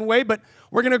a certain way, but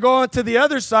we're going to go on to the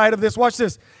other side of this. Watch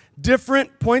this.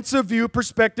 Different points of view,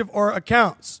 perspective, or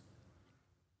accounts.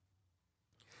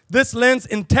 This lends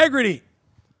integrity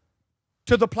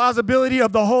to the plausibility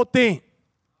of the whole thing.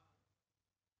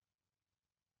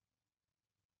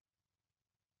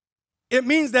 It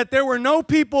means that there were no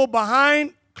people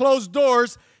behind closed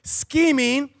doors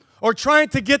scheming or trying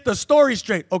to get the story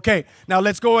straight. Okay, now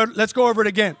let's go over it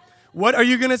again. What are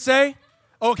you going to say?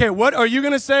 Okay, what are you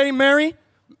going to say, Mary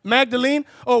Magdalene?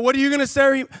 Oh, what are you going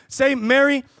to say,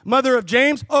 Mary, mother of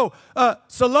James? Oh,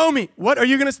 Salome. What are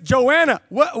you going to say? Joanna.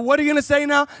 What are you going to say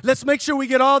now? Let's make sure we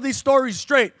get all these stories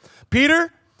straight.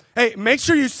 Peter, hey, make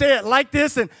sure you say it like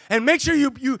this and make sure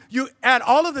you add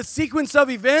all of the sequence of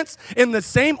events in the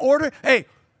same order. Hey,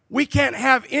 we can't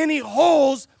have any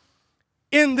holes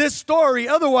in this story.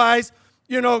 Otherwise,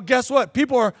 guess what?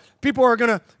 People are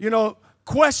going to,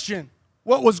 question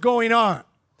what was going on.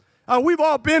 We've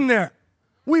all been there.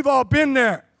 We've all been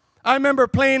there. I remember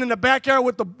playing in the backyard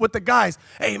with the guys.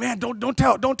 Hey, man, don't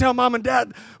tell mom and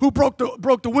dad who broke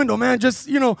the window, man. Just,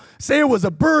 say it was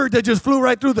a bird that just flew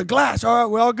right through the glass. All right,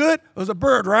 we all good? It was a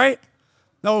bird, right?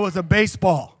 No, it was a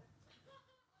baseball.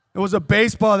 It was a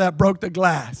baseball that broke the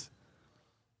glass.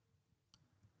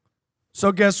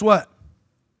 So guess what?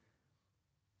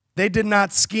 They did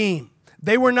not scheme.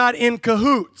 They were not in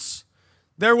cahoots.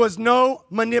 There was no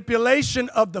manipulation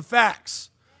of the facts,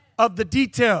 of the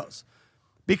details.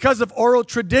 Because of oral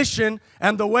tradition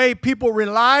and the way people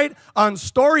relied on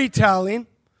storytelling,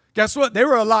 guess what? They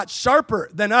were a lot sharper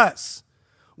than us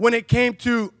when it came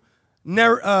to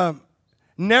narrative,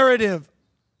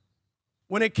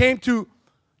 when it came to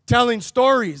telling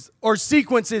stories or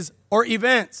sequences or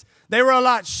events. They were a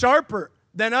lot sharper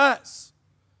than us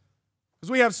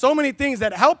because we have so many things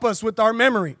that help us with our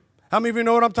memory. How many of you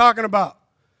know what I'm talking about?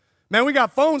 Man, we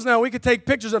got phones now. We can take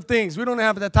pictures of things. We don't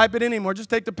have to type it anymore. Just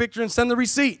take the picture and send the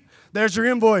receipt. There's your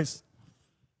invoice.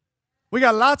 We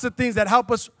got lots of things that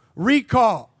help us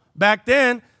recall. Back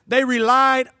then, they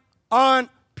relied on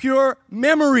pure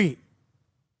memory.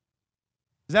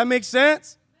 Does that make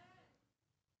sense?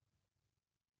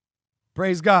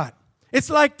 Praise God. It's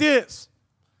like this.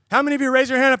 How many of you raise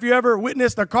your hand if you ever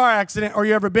witnessed a car accident or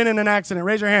you ever been in an accident?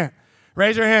 Raise your hand.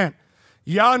 Raise your hand.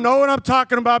 Y'all know what I'm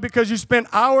talking about because you spent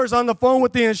hours on the phone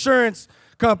with the insurance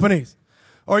companies.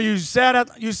 Or you sat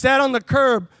on the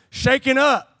curb shaking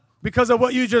up because of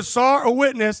what you just saw or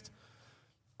witnessed,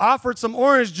 offered some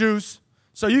orange juice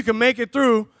so you can make it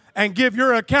through and give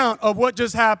your account of what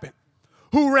just happened.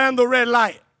 Who ran the red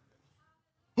light?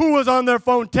 Who was on their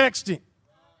phone texting?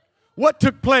 What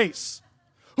took place?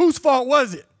 Whose fault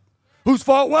was it? Whose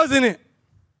fault wasn't it?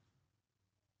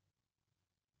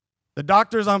 The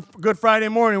doctors on Good Friday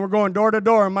morning were going door to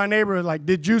door in my neighborhood like,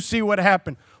 did you see what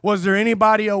happened? Was there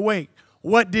anybody awake?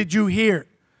 What did you hear?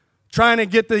 Trying to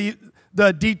get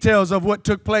the details of what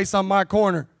took place on my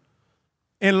corner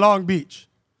in Long Beach.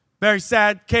 Very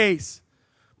sad case.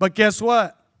 But guess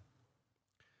what?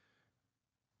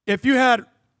 If you had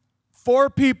 4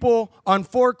 people on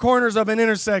 4 corners of an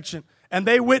intersection and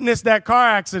they witnessed that car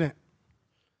accident,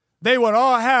 they would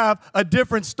all have a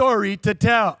different story to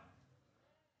tell.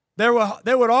 They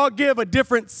would all give a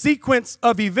different sequence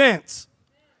of events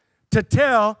to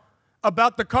tell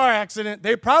about the car accident,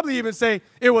 they probably even say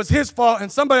it was his fault,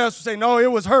 and somebody else would say, no,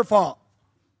 it was her fault.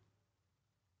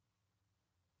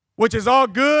 Which is all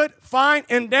good, fine,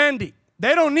 and dandy.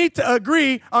 They don't need to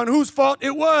agree on whose fault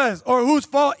it was or whose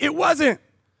fault it wasn't.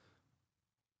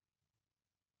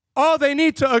 All they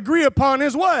need to agree upon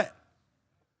is what?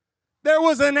 There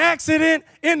was an accident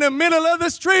in the middle of the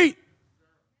street.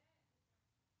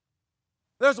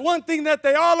 There's one thing that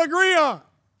they all agree on.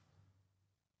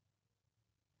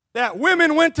 That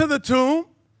women went to the tomb,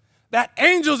 that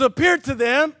angels appeared to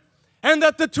them, and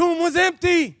that the tomb was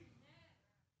empty.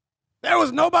 There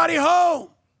was nobody home.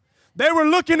 They were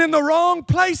looking in the wrong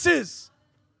places.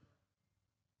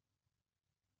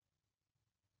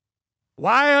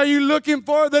 Why are you looking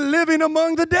for the living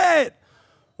among the dead?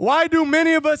 Why do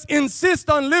many of us insist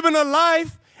on living a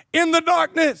life in the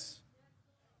darkness?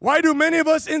 Why do many of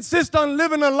us insist on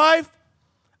living a life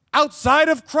outside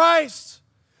of Christ?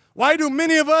 Why do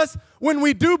many of us, when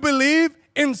we do believe,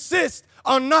 insist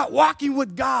on not walking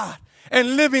with God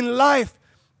and living life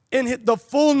in the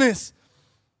fullness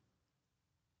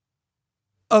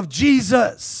of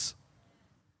Jesus?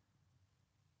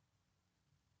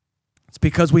 It's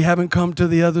because we haven't come to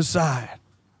the other side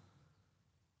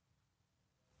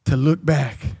to look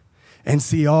back and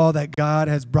see all that God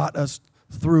has brought us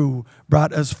through,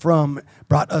 brought us from,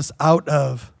 brought us out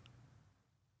of.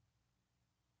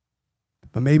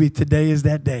 But maybe today is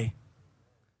that day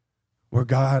where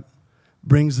God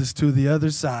brings us to the other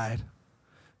side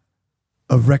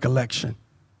of recollection.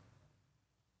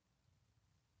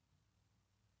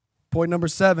 Point number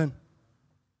 7.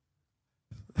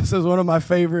 This is one of my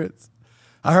favorites.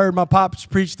 I heard my pops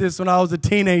preach this when I was a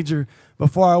teenager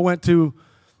before I went to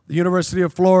the University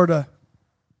of Florida.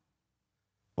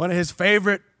 One of his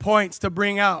favorite points to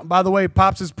bring out. By the way,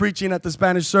 Pops is preaching at the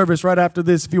Spanish service right after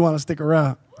this if you want to stick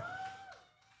around.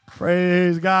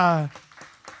 Praise God.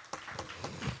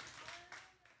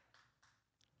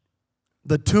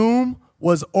 The tomb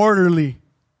was orderly.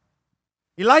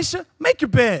 Elisha, make your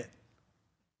bed.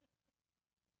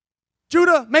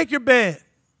 Judah, make your bed.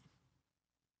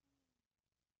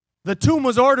 The tomb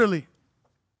was orderly.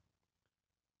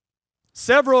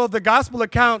 Several of the gospel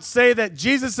accounts say that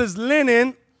Jesus'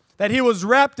 linen that he was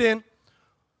wrapped in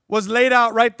was laid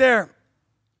out right there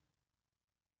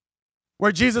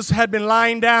where Jesus had been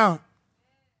lying down.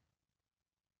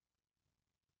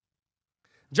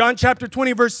 John chapter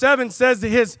 20 verse 7 says that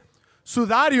his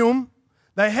sudarium,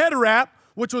 the head wrap,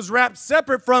 which was wrapped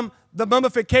separate from the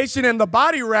mummification and the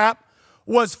body wrap,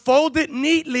 was folded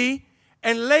neatly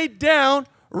and laid down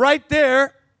right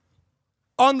there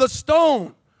on the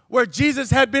stone where Jesus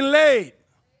had been laid.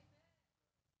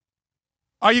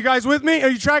 Are you guys with me? Are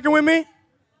you tracking with me?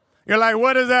 You're like,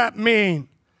 what does that mean?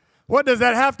 What does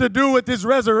that have to do with this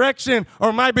resurrection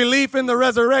or my belief in the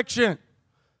resurrection?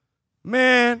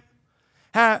 Man,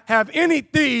 have any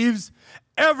thieves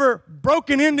ever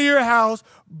broken into your house,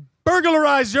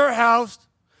 burglarized your house?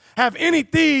 Have any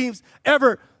thieves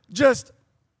ever just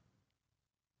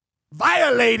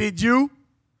violated you,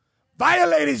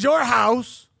 violated your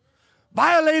house,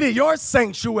 violated your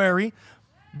sanctuary,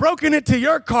 broken into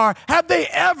your car? Have they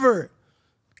ever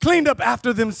cleaned up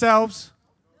after themselves?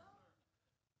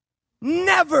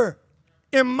 Never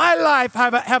in my life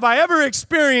have I ever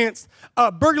experienced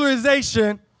a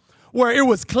burglarization where it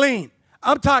was clean.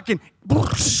 I'm talking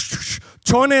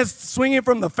Torrance swinging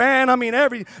from the fan. I mean,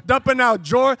 dumping out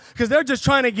drawers because they're just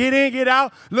trying to get in, get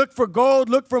out, look for gold,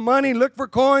 look for money, look for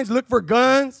coins, look for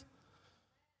guns,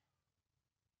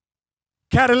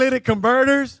 catalytic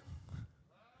converters.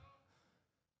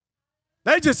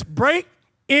 They just break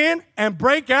in and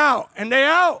break out, and they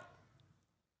out.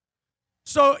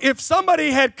 So if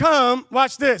somebody had come,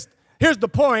 watch this. Here's the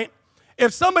point.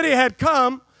 If somebody had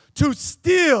come to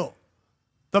steal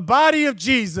the body of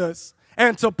Jesus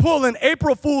and to pull an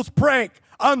April Fool's prank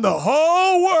on the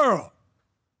whole world,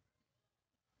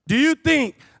 do you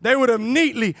think they would have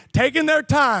neatly taken their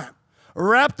time,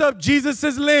 wrapped up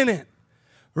Jesus' linen,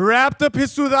 wrapped up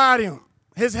his sudarium,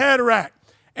 his head wrap,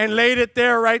 and laid it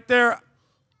there, right there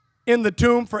in the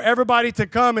tomb for everybody to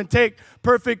come and take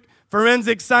perfect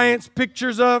forensic science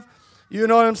pictures of? You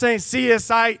know what I'm saying?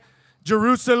 CSI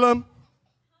Jerusalem.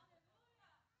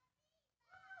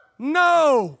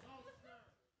 No.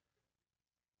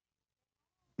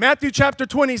 Matthew chapter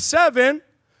 27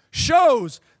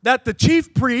 shows that the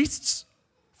chief priests,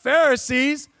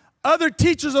 Pharisees, other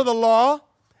teachers of the law,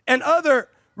 and other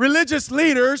religious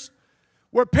leaders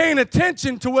were paying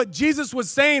attention to what Jesus was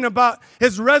saying about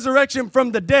his resurrection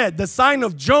from the dead, the sign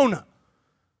of Jonah,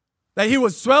 that he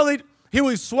was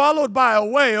swallowed by a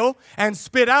whale and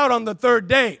spit out on the third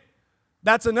day.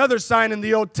 That's another sign in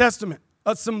the Old Testament,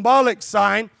 a symbolic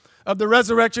sign of the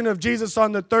resurrection of Jesus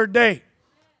on the third day.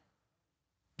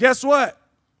 Guess what?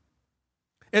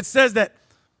 It says that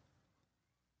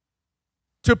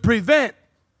to prevent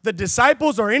the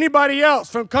disciples or anybody else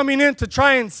from coming in to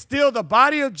try and steal the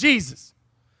body of Jesus,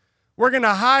 we're going to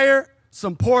hire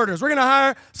some porters. We're going to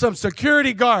hire some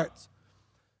security guards.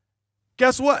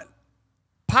 Guess what?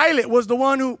 Pilate was the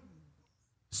one who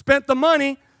spent the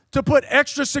money to put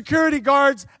extra security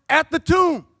guards at the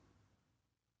tomb.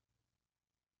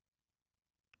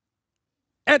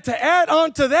 And to add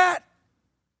on to that,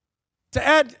 to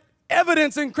add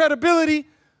evidence and credibility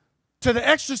to the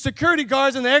extra security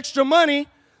guards and the extra money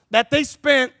that they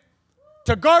spent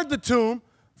to guard the tomb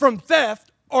from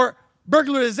theft or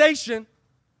burglarization,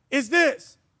 is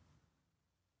this.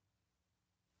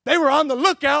 They were on the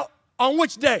lookout on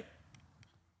which day?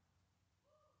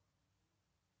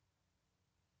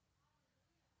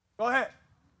 Go ahead.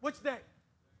 Which day?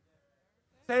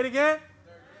 Say it again.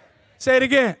 Say it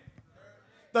again.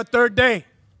 The third day.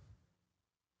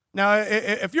 Now,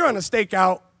 if you're on a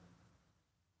stakeout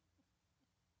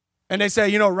and they say,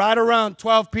 you know, right around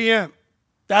 12 p.m.,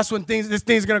 that's when this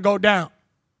thing's going to go down.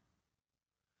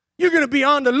 You're going to be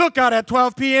on the lookout at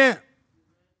 12 p.m.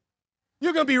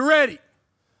 You're going to be ready.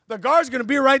 The guard's going to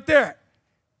be right there.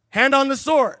 Hand on the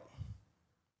sword.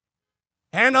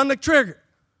 Hand on the trigger.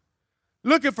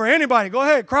 Looking for anybody. Go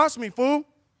ahead, cross me, fool.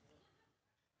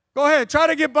 Go ahead, try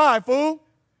to get by, fool.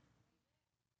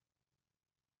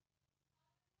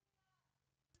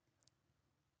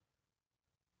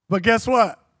 But guess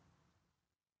what?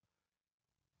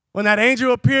 When that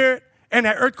angel appeared and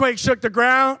that earthquake shook the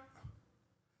ground,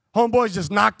 homeboys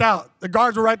just knocked out. The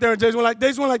guards were right there, and they just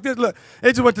went like this. Look, they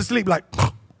just went to sleep like.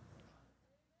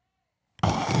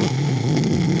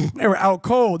 They were out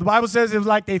cold. The Bible says it was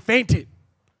like they fainted.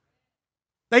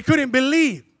 They couldn't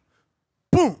believe.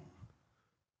 Boom.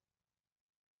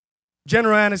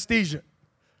 General anesthesia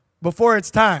before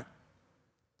its time.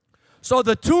 So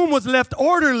the tomb was left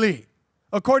orderly,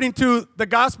 according to the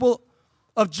Gospel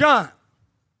of John,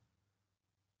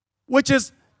 which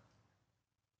is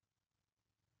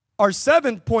our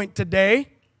seventh point today,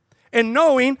 in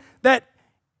knowing that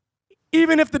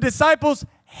even if the disciples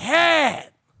had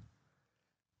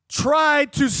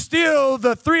tried to steal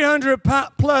the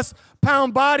 300-plus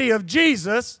pound body of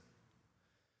Jesus,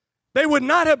 they would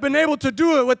not have been able to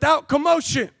do it without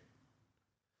commotion.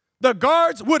 The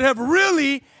guards would have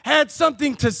really had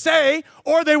something to say,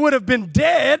 or they would have been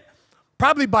dead,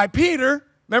 probably by Peter.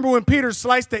 Remember when Peter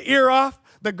sliced the ear off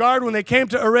the guard when they came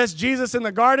to arrest Jesus in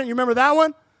the garden? You remember that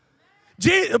one?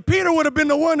 Peter would have been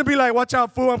the one to be like, watch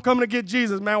out, fool, I'm coming to get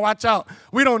Jesus, man, watch out.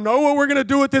 We don't know what we're going to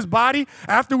do with this body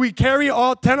after we carry,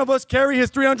 all 10 of us carry his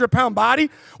 300-pound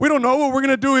body. We don't know what we're going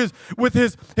to do with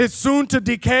his soon to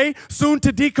decay, soon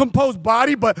to decompose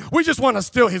body, but we just want to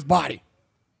steal his body.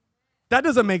 That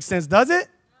doesn't make sense, does it?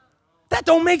 That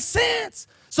don't make sense.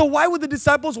 So why would the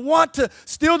disciples want to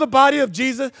steal the body of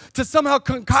Jesus, to somehow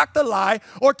concoct a lie,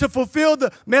 or to fulfill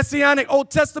the messianic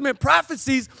Old Testament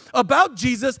prophecies about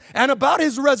Jesus and about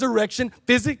his resurrection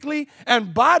physically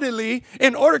and bodily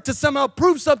in order to somehow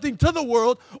prove something to the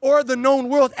world or the known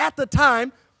world at the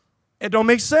time? It don't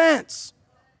make sense.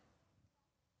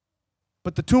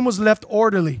 But the tomb was left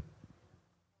orderly.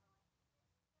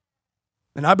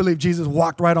 And I believe Jesus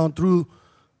walked right on through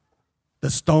the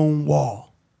stone wall.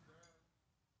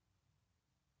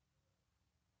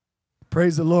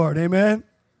 Praise the Lord. Amen.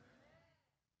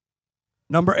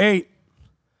 Number 8.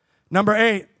 Number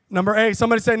 8. Number 8.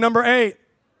 Somebody say number 8.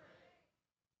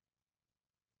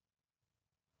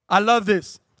 I love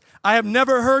this. I have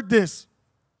never heard this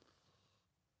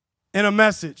in a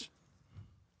message.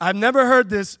 I've never heard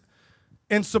this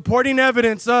in supporting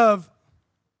evidence of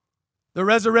the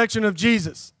resurrection of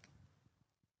Jesus.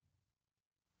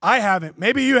 I haven't.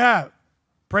 Maybe you have.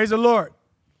 Praise the Lord.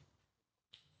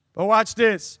 But watch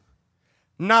this.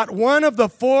 Not one of the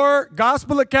 4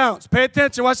 gospel accounts, pay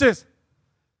attention, watch this.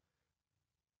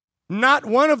 Not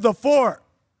one of the 4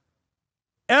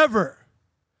 ever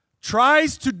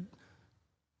tries to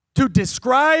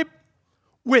describe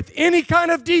with any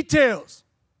kind of details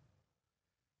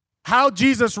how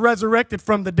Jesus resurrected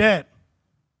from the dead.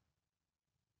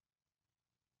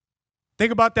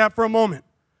 Think about that for a moment.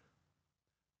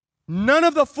 None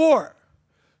of the 4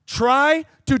 try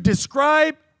to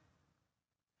describe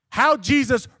how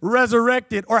Jesus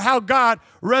resurrected or how God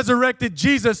resurrected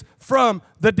Jesus from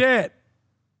the dead.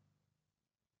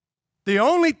 The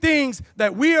only things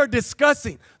that we are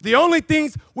discussing, the only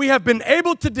things we have been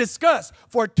able to discuss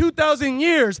for 2,000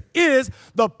 years is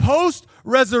the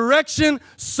post-resurrection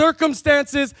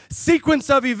circumstances, sequence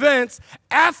of events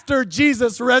after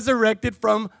Jesus resurrected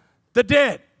from the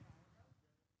dead.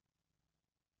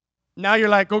 Now you're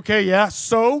like, okay, yeah,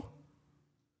 so?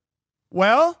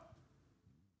 Well,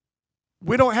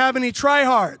 we don't have any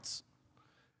tryhards.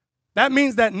 That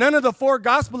means that none of the 4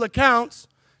 gospel accounts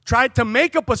tried to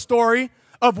make up a story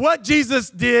of what Jesus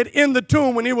did in the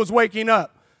tomb when he was waking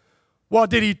up. Well,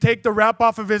 did he take the wrap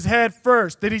off of his head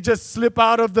first? Did he just slip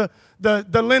out of the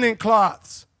linen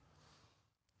cloths?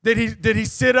 Did he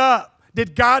sit up?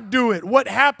 Did God do it? What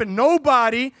happened?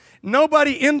 Nobody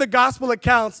in the gospel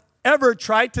accounts ever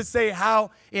tried to say how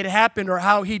it happened or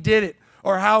how he did it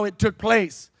or how it took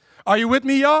place. Are you with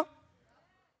me, y'all?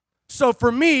 So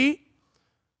for me,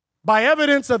 by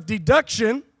evidence of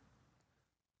deduction,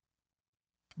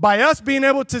 by us being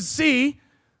able to see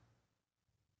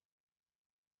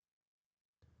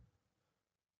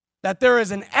that there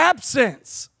is an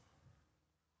absence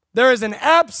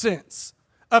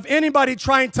of anybody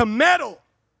trying to meddle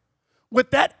with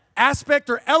that aspect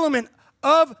or element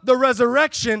of the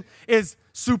resurrection is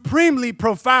supremely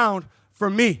profound for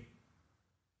me.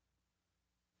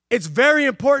 It's very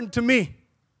important to me.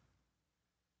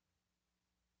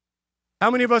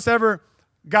 How many of us ever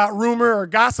got rumor or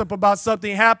gossip about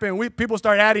something happened? People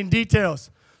start adding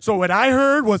details. So what I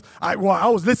heard was, I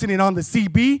was listening on the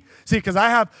CB. See, because I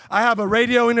have a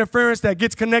radio interference that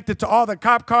gets connected to all the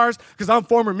cop cars because I'm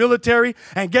former military.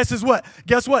 And guess what?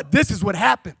 This is what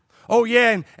happened. Oh,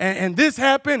 yeah, and this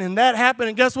happened and that happened.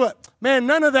 And guess what? Man,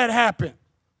 none of that happened.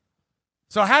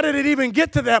 So how did it even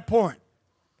get to that point?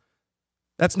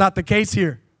 That's not the case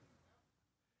here.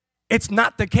 It's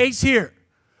not the case here.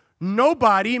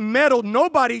 Nobody meddled.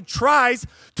 Nobody tries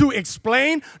to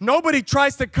explain. Nobody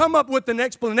tries to come up with an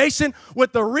explanation,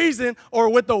 with the reason or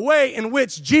with the way in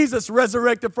which Jesus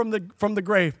resurrected from the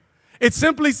grave. It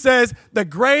simply says the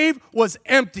grave was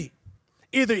empty.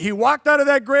 Either he walked out of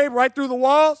that grave right through the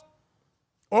walls,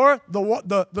 or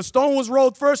the stone was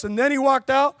rolled first and then he walked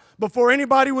out before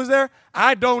anybody was there.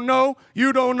 I don't know.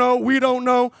 You don't know. We don't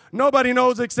know. Nobody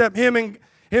knows except him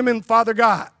and Father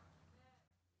God.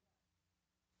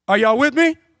 Are y'all with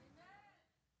me?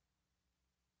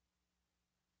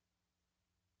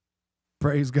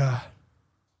 Praise God.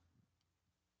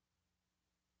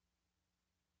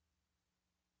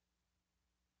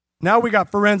 Now we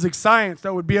got forensic science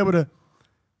that would be able to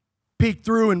peek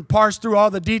through and parse through all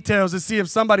the details to see if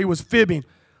somebody was fibbing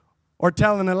or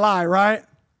telling a lie, right?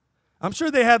 I'm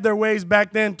sure they had their ways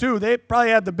back then too. They probably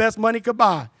had the best money could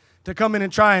buy to come in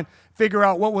and try and figure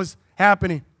out what was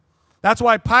happening. That's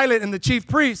why Pilate and the chief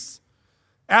priests,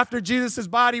 after Jesus'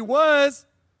 body was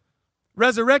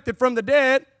resurrected from the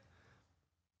dead,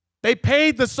 they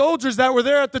paid the soldiers that were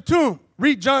there at the tomb.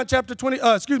 Read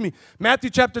Matthew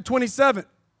chapter 27. It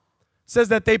says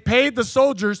that they paid the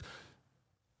soldiers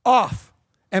off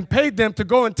and paid them to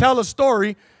go and tell a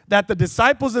story that the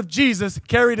disciples of Jesus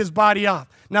carried his body off.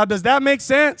 Now, does that make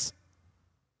sense?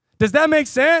 Does that make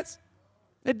sense?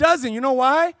 It doesn't. You know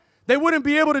why? They wouldn't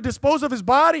be able to dispose of his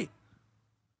body.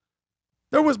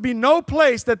 There would be no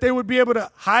place that they would be able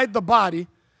to hide the body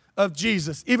of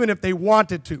Jesus, even if they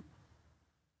wanted to.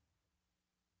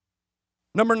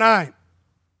 Number 9.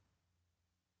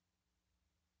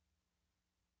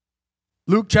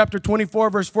 Luke chapter 24,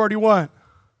 verse 41.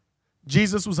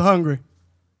 Jesus was hungry.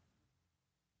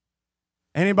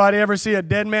 Anybody ever see a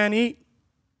dead man eat?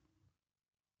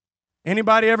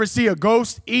 Anybody ever see a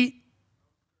ghost eat?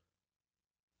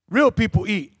 Real people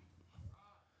eat.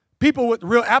 People with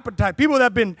real appetite. People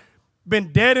that have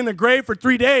been dead in the grave for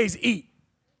 3 days eat.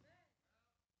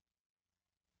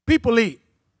 People eat.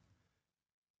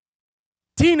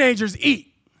 Teenagers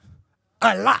eat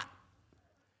a lot.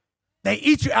 They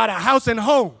eat you out of house and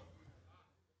home.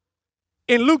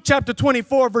 In Luke chapter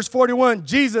 24, verse 41,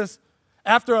 Jesus,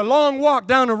 after a long walk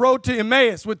down the road to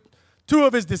Emmaus with 2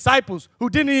 of his disciples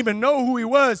who didn't even know who he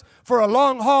was for a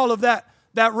long haul of that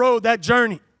road, that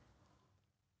journey,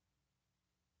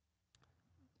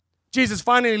 Jesus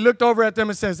finally looked over at them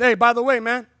and says, hey, by the way,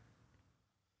 man,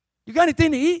 you got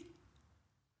anything to eat?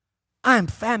 I am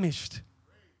famished.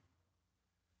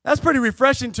 That's pretty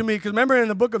refreshing to me because remember in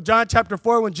the book of John chapter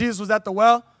 4 when Jesus was at the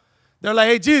well, they're like,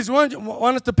 hey, Jesus,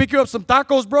 want us to pick you up some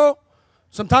tacos, bro?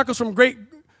 Some tacos from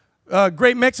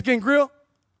Great Mexican Grill?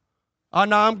 Oh,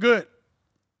 no, I'm good.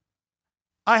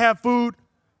 I have food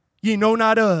ye know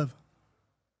not of.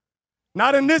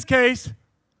 Not in this case.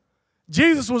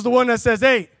 Jesus was the one that says,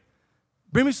 hey,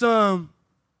 bring me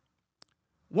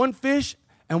one fish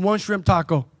and 1 shrimp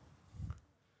taco.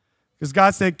 Because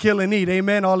God said kill and eat.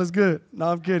 Amen. All is good. No,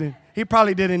 I'm kidding. He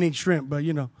probably didn't eat shrimp, but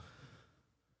you know.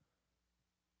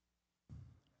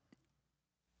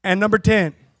 And number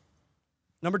 10.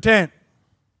 Number 10.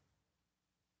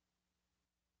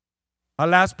 Our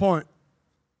last point.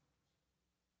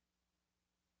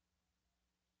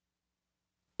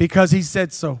 Because he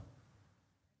said so.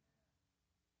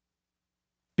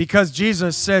 Because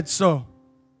Jesus said so.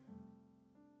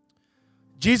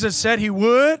 Jesus said he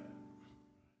would,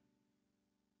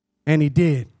 and he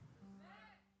did.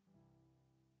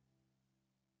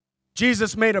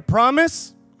 Jesus made a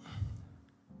promise,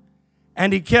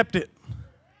 and he kept it.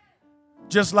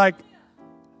 Just like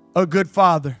a good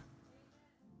father.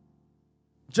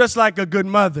 Just like a good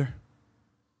mother.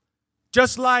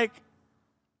 Just like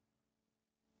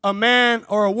a man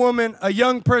or a woman, a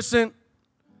young person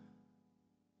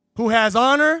who has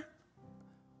honor,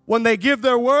 when they give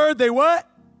their word, they what?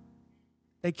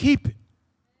 They keep it.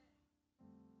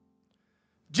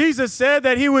 Jesus said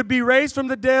that he would be raised from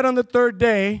the dead on the third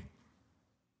day.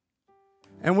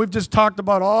 And we've just talked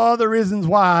about all the reasons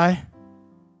why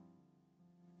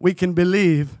we can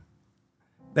believe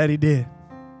that he did.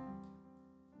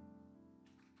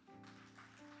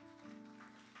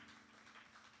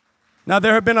 Now,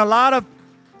 there have been a lot of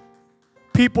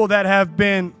people that have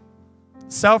been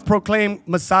self-proclaimed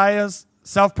messiahs,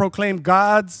 self-proclaimed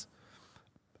gods,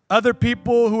 other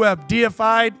people who have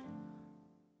deified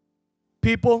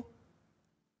people,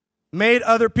 made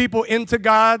other people into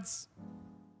gods.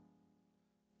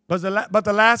 But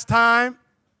the last time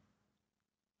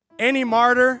any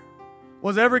martyr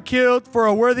was ever killed for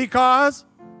a worthy cause,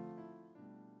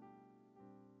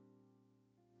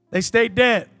 they stayed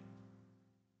dead.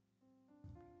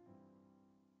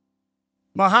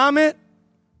 Muhammad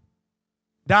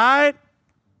died,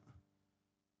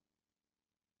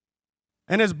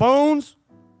 and his bones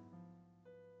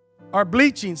are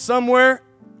bleaching somewhere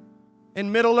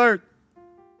in Middle Earth.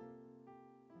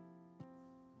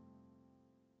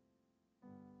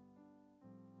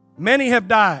 Many have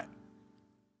died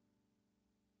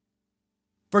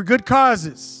for good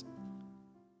causes.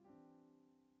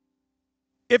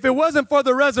 If it wasn't for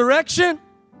the resurrection,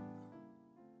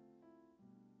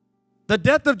 the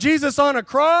death of Jesus on a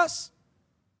cross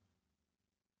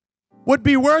would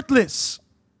be worthless.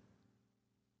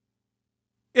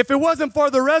 If it wasn't for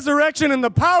the resurrection and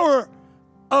the power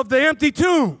of the empty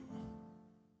tomb,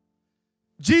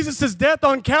 Jesus' death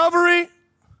on Calvary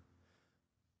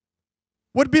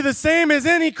would be the same as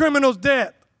any criminal's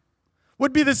death,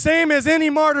 would be the same as any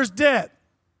martyr's death.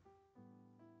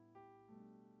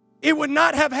 It would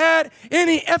not have had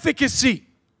any efficacy.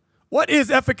 What is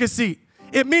efficacy?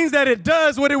 It means that it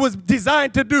does what it was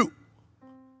designed to do.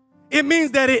 It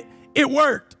means that it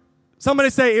worked. Somebody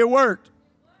say it worked.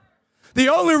 The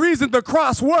only reason the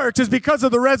cross works is because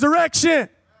of the resurrection.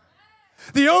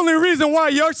 The only reason why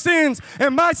your sins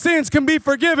and my sins can be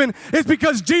forgiven is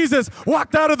because Jesus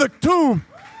walked out of the tomb.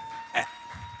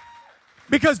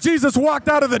 Because Jesus walked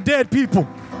out of the dead people.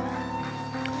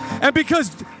 And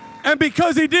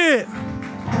because he did,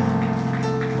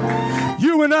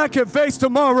 you and I can face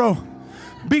tomorrow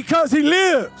because he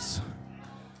lives.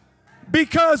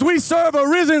 Because we serve a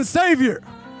risen Savior.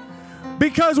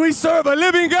 Because we serve a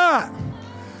living God.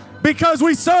 Because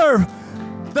we serve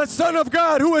the Son of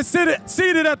God who is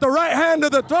seated at the right hand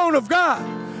of the throne of God.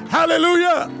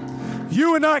 Hallelujah.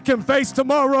 You and I can face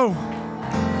tomorrow.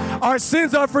 Our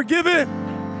sins are forgiven.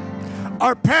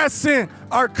 Our past sin,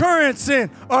 our current sin,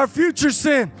 our future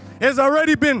sin has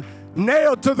already been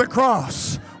nailed to the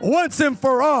cross once and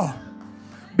for all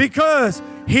because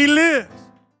he lives.